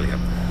worry, Dahlia.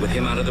 With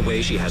him out of the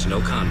way, she has no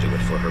conduit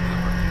for her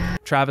power.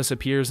 Travis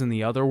appears in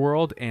the other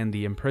world, and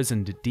the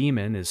imprisoned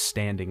demon is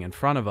standing in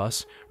front of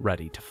us,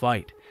 ready to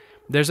fight.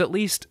 There's at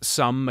least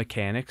some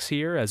mechanics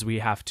here, as we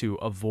have to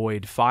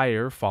avoid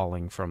fire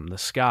falling from the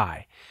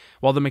sky.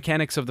 While the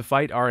mechanics of the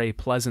fight are a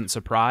pleasant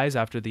surprise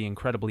after the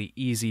incredibly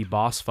easy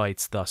boss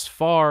fights thus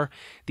far,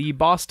 the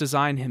boss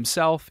design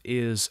himself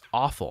is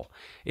awful.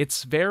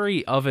 It's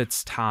very of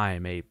its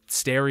time, a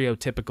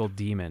stereotypical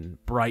demon,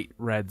 bright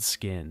red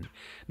skin.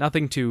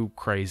 Nothing too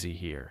crazy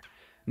here.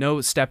 No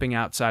stepping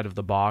outside of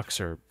the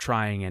box or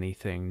trying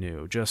anything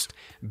new, just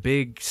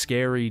big,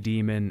 scary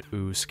demon,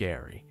 ooh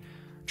scary.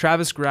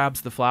 Travis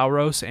grabs the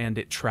Flauros and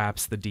it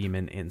traps the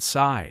demon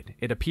inside.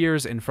 It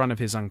appears in front of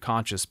his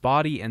unconscious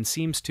body and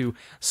seems to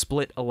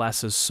split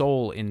Alessa's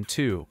soul in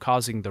two,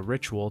 causing the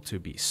ritual to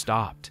be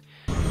stopped.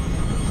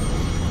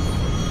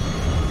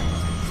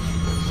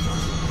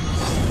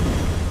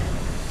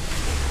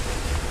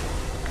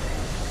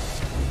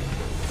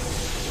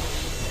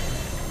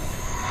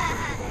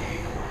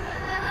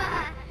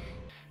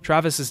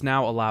 Travis is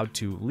now allowed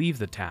to leave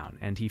the town,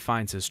 and he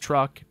finds his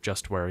truck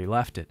just where he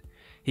left it.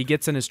 He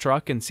gets in his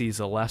truck and sees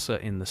Alessa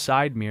in the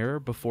side mirror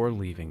before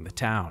leaving the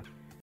town.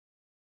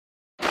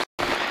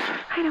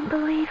 I don't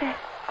believe it.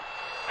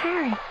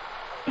 Harry,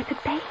 it's a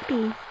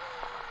baby.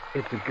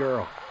 It's a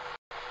girl.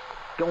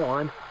 Go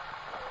on.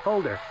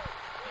 Hold her.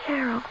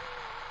 Cheryl.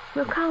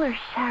 We'll call her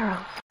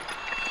Cheryl.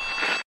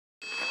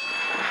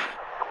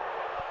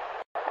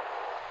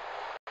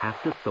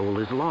 Half the soul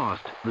is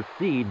lost. The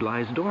seed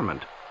lies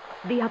dormant.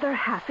 The other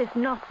half is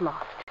not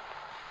lost.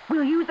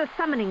 We'll use a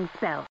summoning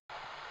spell.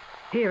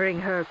 Hearing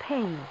her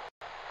pain,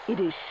 it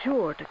is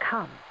sure to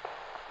come.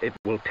 It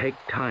will take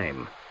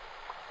time.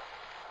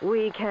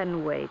 We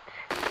can wait.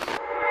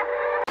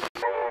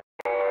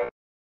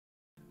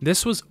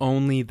 This was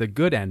only the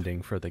good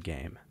ending for the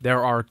game.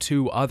 There are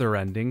 2 other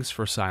endings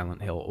for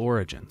Silent Hill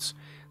Origins.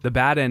 The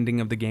bad ending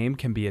of the game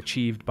can be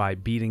achieved by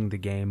beating the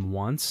game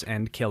once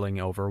and killing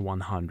over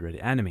 100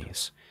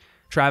 enemies.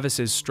 Travis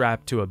is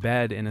strapped to a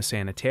bed in a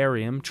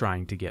sanitarium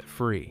trying to get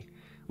free.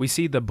 We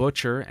see the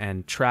butcher,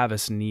 and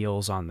Travis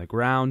kneels on the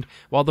ground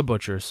while the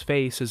butcher's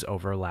face is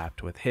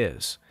overlapped with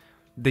his.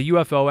 The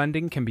UFO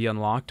ending can be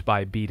unlocked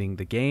by beating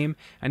the game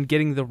and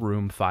getting the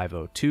Room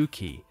 502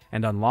 key,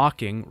 and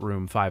unlocking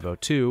Room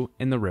 502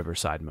 in the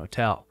Riverside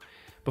Motel.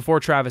 Before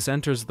Travis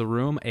enters the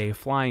room, a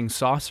flying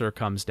saucer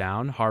comes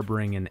down,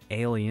 harboring an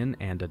alien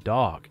and a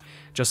dog,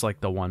 just like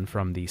the one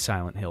from the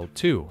Silent Hill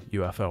 2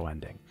 UFO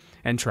ending,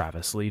 and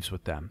Travis leaves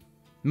with them.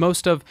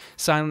 Most of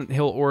Silent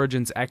Hill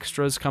Origins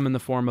extras come in the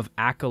form of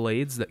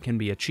accolades that can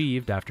be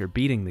achieved after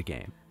beating the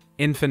game.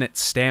 Infinite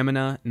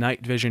stamina,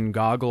 night vision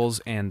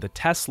goggles, and the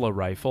Tesla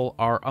rifle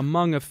are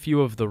among a few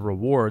of the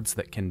rewards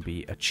that can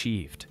be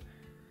achieved.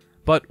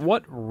 But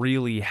what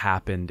really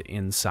happened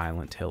in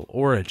Silent Hill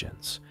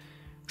Origins?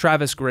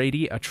 Travis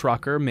Grady, a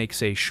trucker,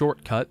 makes a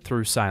shortcut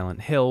through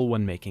Silent Hill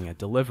when making a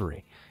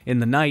delivery. In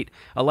the night,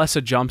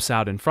 Alessa jumps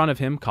out in front of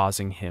him,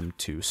 causing him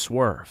to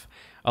swerve.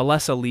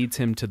 Alessa leads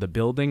him to the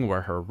building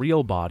where her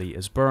real body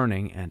is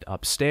burning, and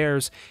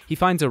upstairs, he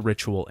finds a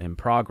ritual in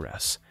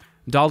progress.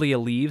 Dahlia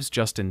leaves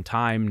just in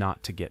time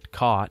not to get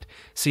caught,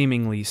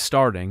 seemingly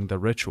starting the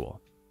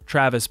ritual.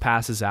 Travis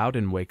passes out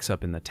and wakes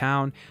up in the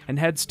town and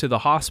heads to the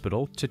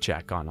hospital to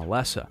check on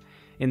Alessa.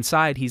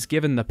 Inside, he's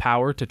given the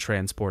power to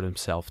transport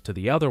himself to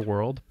the other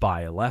world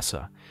by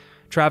Alessa.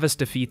 Travis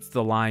defeats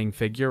the lying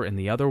figure in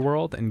the other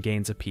world and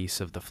gains a piece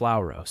of the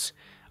Flauros.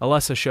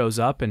 Alessa shows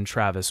up and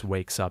Travis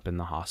wakes up in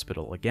the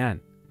hospital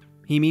again.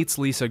 He meets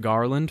Lisa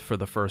Garland for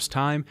the first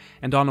time,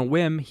 and on a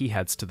whim, he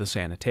heads to the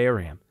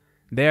sanitarium.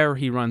 There,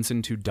 he runs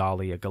into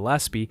Dahlia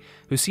Gillespie,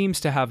 who seems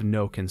to have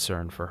no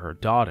concern for her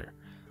daughter.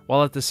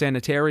 While at the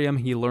sanitarium,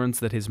 he learns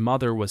that his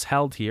mother was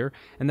held here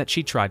and that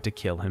she tried to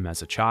kill him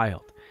as a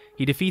child.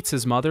 He defeats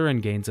his mother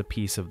and gains a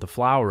piece of the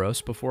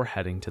Flauros before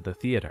heading to the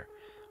theater.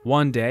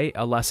 One day,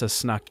 Alessa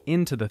snuck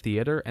into the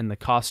theater, and the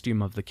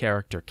costume of the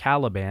character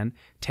Caliban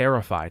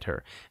terrified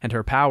her, and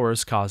her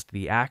powers caused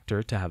the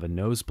actor to have a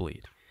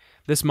nosebleed.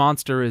 This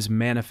monster is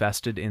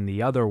manifested in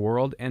the other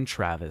world, and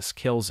Travis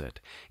kills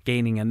it,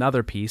 gaining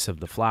another piece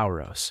of the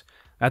Flauros.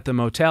 At the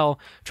motel,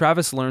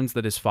 Travis learns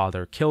that his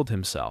father killed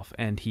himself,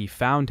 and he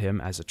found him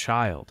as a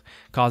child,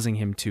 causing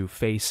him to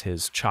face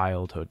his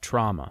childhood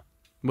trauma.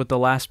 With the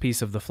last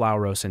piece of the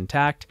Flauros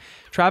intact,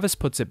 Travis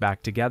puts it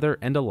back together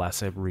and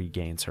Alessa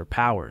regains her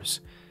powers.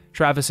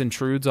 Travis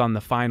intrudes on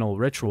the final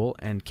ritual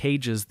and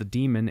cages the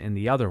demon in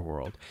the other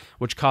world,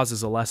 which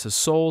causes Alessa's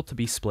soul to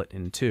be split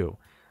in two.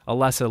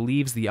 Alessa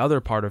leaves the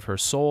other part of her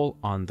soul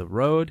on the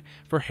road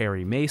for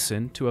Harry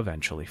Mason to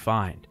eventually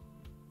find.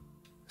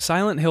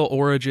 Silent Hill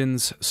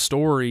Origins'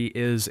 story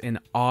is an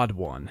odd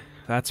one,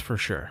 that's for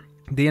sure.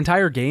 The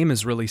entire game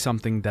is really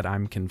something that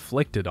I'm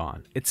conflicted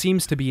on. It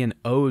seems to be an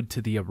ode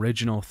to the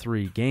original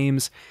 3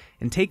 games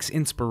and takes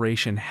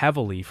inspiration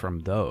heavily from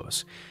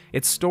those.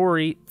 Its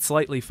story,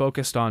 slightly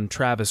focused on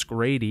Travis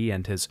Grady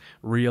and his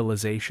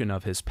realization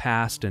of his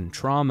past and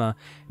trauma,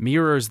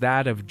 mirrors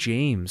that of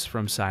James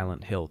from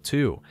Silent Hill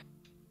 2.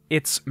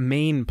 Its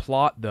main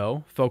plot,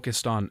 though,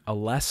 focused on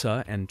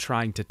Alessa and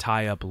trying to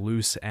tie up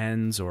loose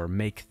ends or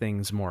make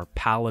things more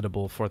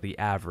palatable for the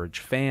average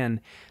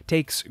fan,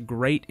 takes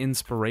great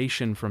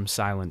inspiration from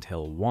Silent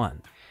Hill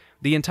 1.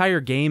 The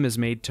entire game is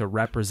made to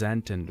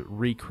represent and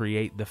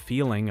recreate the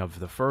feeling of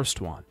the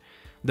first one.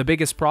 The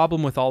biggest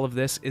problem with all of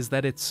this is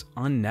that it's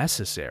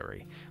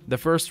unnecessary. The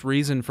first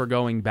reason for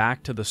going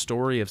back to the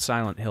story of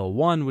Silent Hill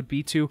 1 would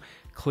be to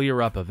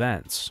clear up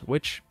events,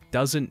 which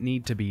doesn't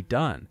need to be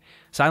done.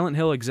 Silent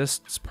Hill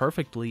exists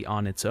perfectly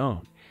on its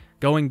own.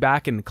 Going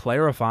back and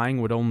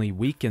clarifying would only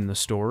weaken the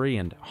story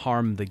and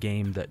harm the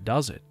game that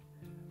does it.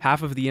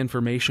 Half of the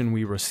information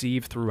we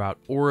receive throughout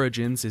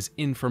Origins is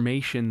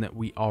information that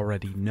we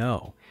already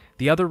know.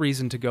 The other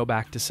reason to go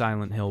back to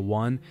Silent Hill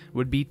 1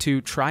 would be to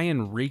try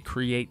and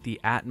recreate the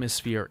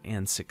atmosphere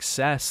and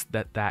success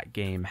that that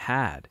game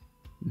had.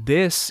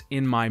 This,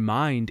 in my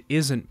mind,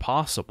 isn't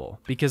possible,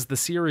 because the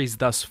series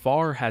thus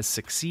far has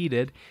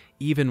succeeded,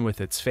 even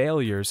with its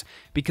failures,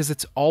 because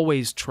it's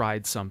always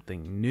tried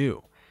something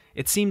new.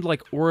 It seemed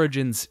like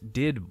Origins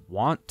did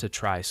want to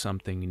try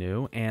something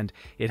new, and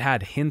it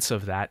had hints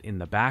of that in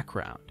the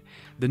background.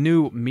 The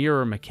new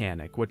mirror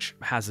mechanic, which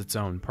has its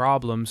own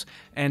problems,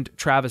 and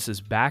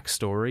Travis's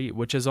backstory,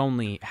 which is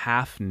only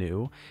half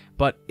new,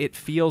 but it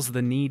feels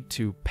the need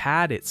to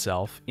pad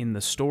itself in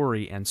the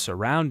story and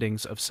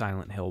surroundings of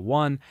Silent Hill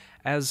 1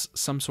 as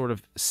some sort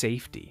of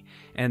safety,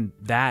 and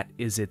that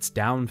is its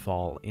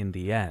downfall in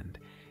the end.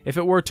 If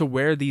it were to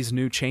wear these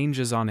new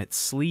changes on its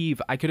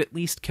sleeve, I could at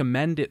least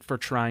commend it for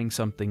trying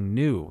something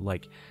new,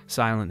 like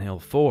Silent Hill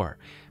 4.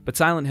 But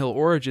Silent Hill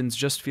Origins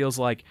just feels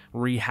like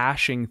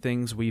rehashing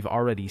things we've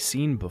already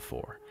seen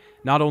before.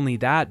 Not only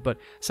that, but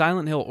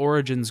Silent Hill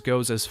Origins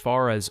goes as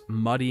far as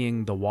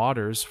muddying the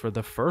waters for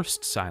the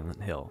first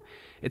Silent Hill.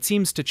 It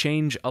seems to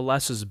change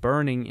Alessa's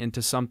burning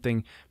into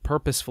something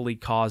purposefully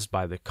caused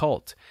by the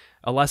cult.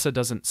 Alessa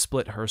doesn't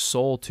split her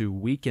soul to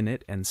weaken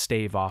it and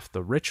stave off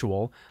the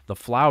ritual, the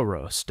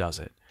Flauros does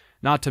it.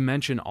 Not to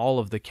mention all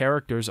of the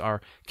characters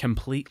are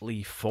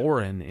completely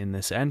foreign in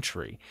this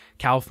entry,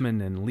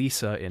 Kaufman and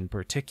Lisa in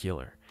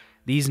particular.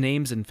 These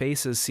names and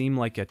faces seem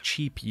like a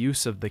cheap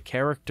use of the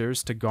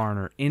characters to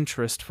garner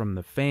interest from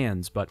the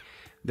fans, but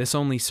this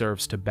only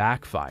serves to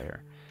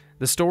backfire.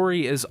 The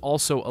story is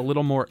also a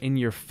little more in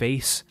your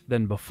face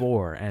than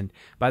before, and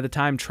by the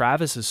time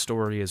Travis's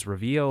story is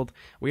revealed,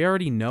 we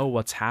already know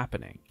what's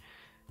happening.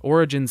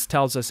 Origins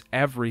tells us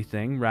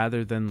everything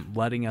rather than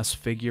letting us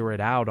figure it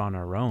out on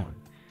our own.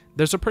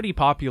 There's a pretty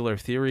popular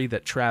theory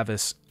that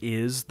Travis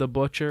is the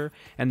Butcher,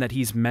 and that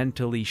he's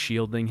mentally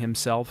shielding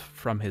himself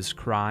from his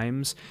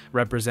crimes,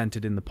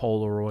 represented in the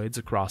Polaroids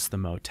across the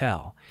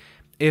motel.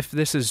 If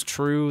this is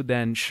true,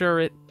 then sure,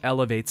 it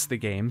elevates the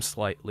game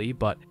slightly,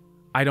 but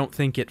I don't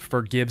think it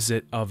forgives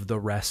it of the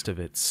rest of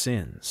its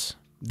sins.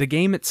 The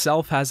game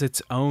itself has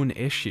its own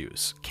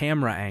issues: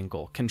 camera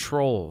angle,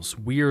 controls,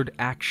 weird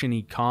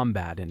actiony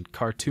combat, and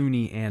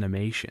cartoony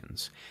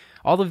animations.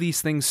 All of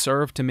these things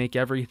serve to make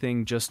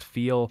everything just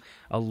feel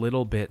a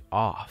little bit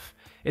off.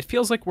 It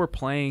feels like we're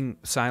playing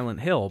Silent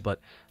Hill,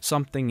 but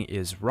something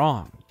is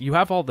wrong. You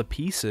have all the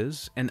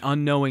pieces: an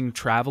unknowing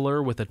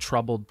traveler with a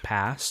troubled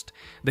past,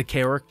 the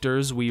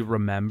characters we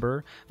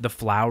remember, the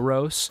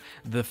Flauros,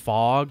 the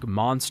fog,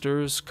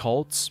 monsters,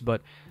 cults,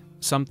 but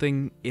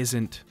something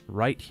isn't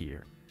right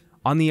here.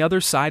 On the other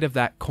side of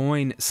that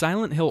coin,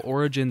 Silent Hill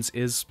Origins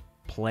is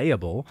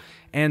playable,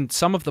 and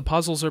some of the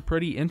puzzles are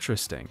pretty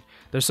interesting.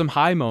 There's some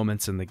high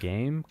moments in the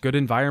game, good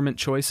environment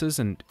choices,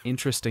 and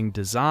interesting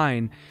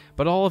design,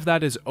 but all of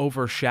that is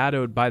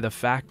overshadowed by the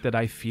fact that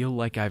I feel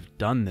like I've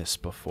done this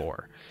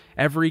before.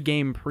 Every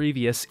game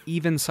previous,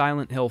 even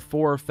Silent Hill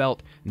 4,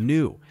 felt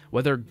new.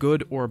 Whether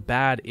good or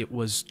bad, it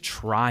was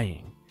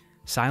trying.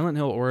 Silent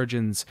Hill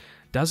Origins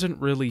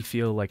doesn't really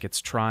feel like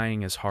it's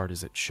trying as hard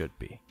as it should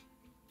be.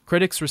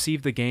 Critics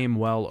received the game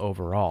well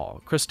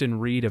overall. Kristen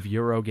Reed of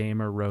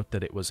Eurogamer wrote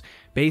that it was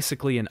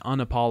basically an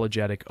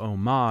unapologetic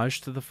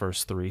homage to the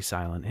first 3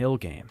 Silent Hill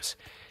games.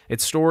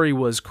 Its story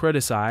was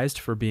criticized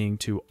for being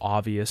too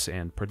obvious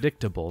and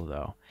predictable,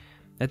 though.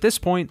 At this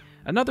point,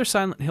 another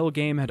Silent Hill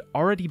game had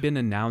already been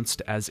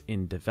announced as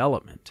in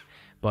development,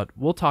 but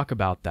we'll talk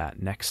about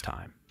that next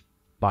time.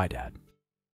 Bye, Dad.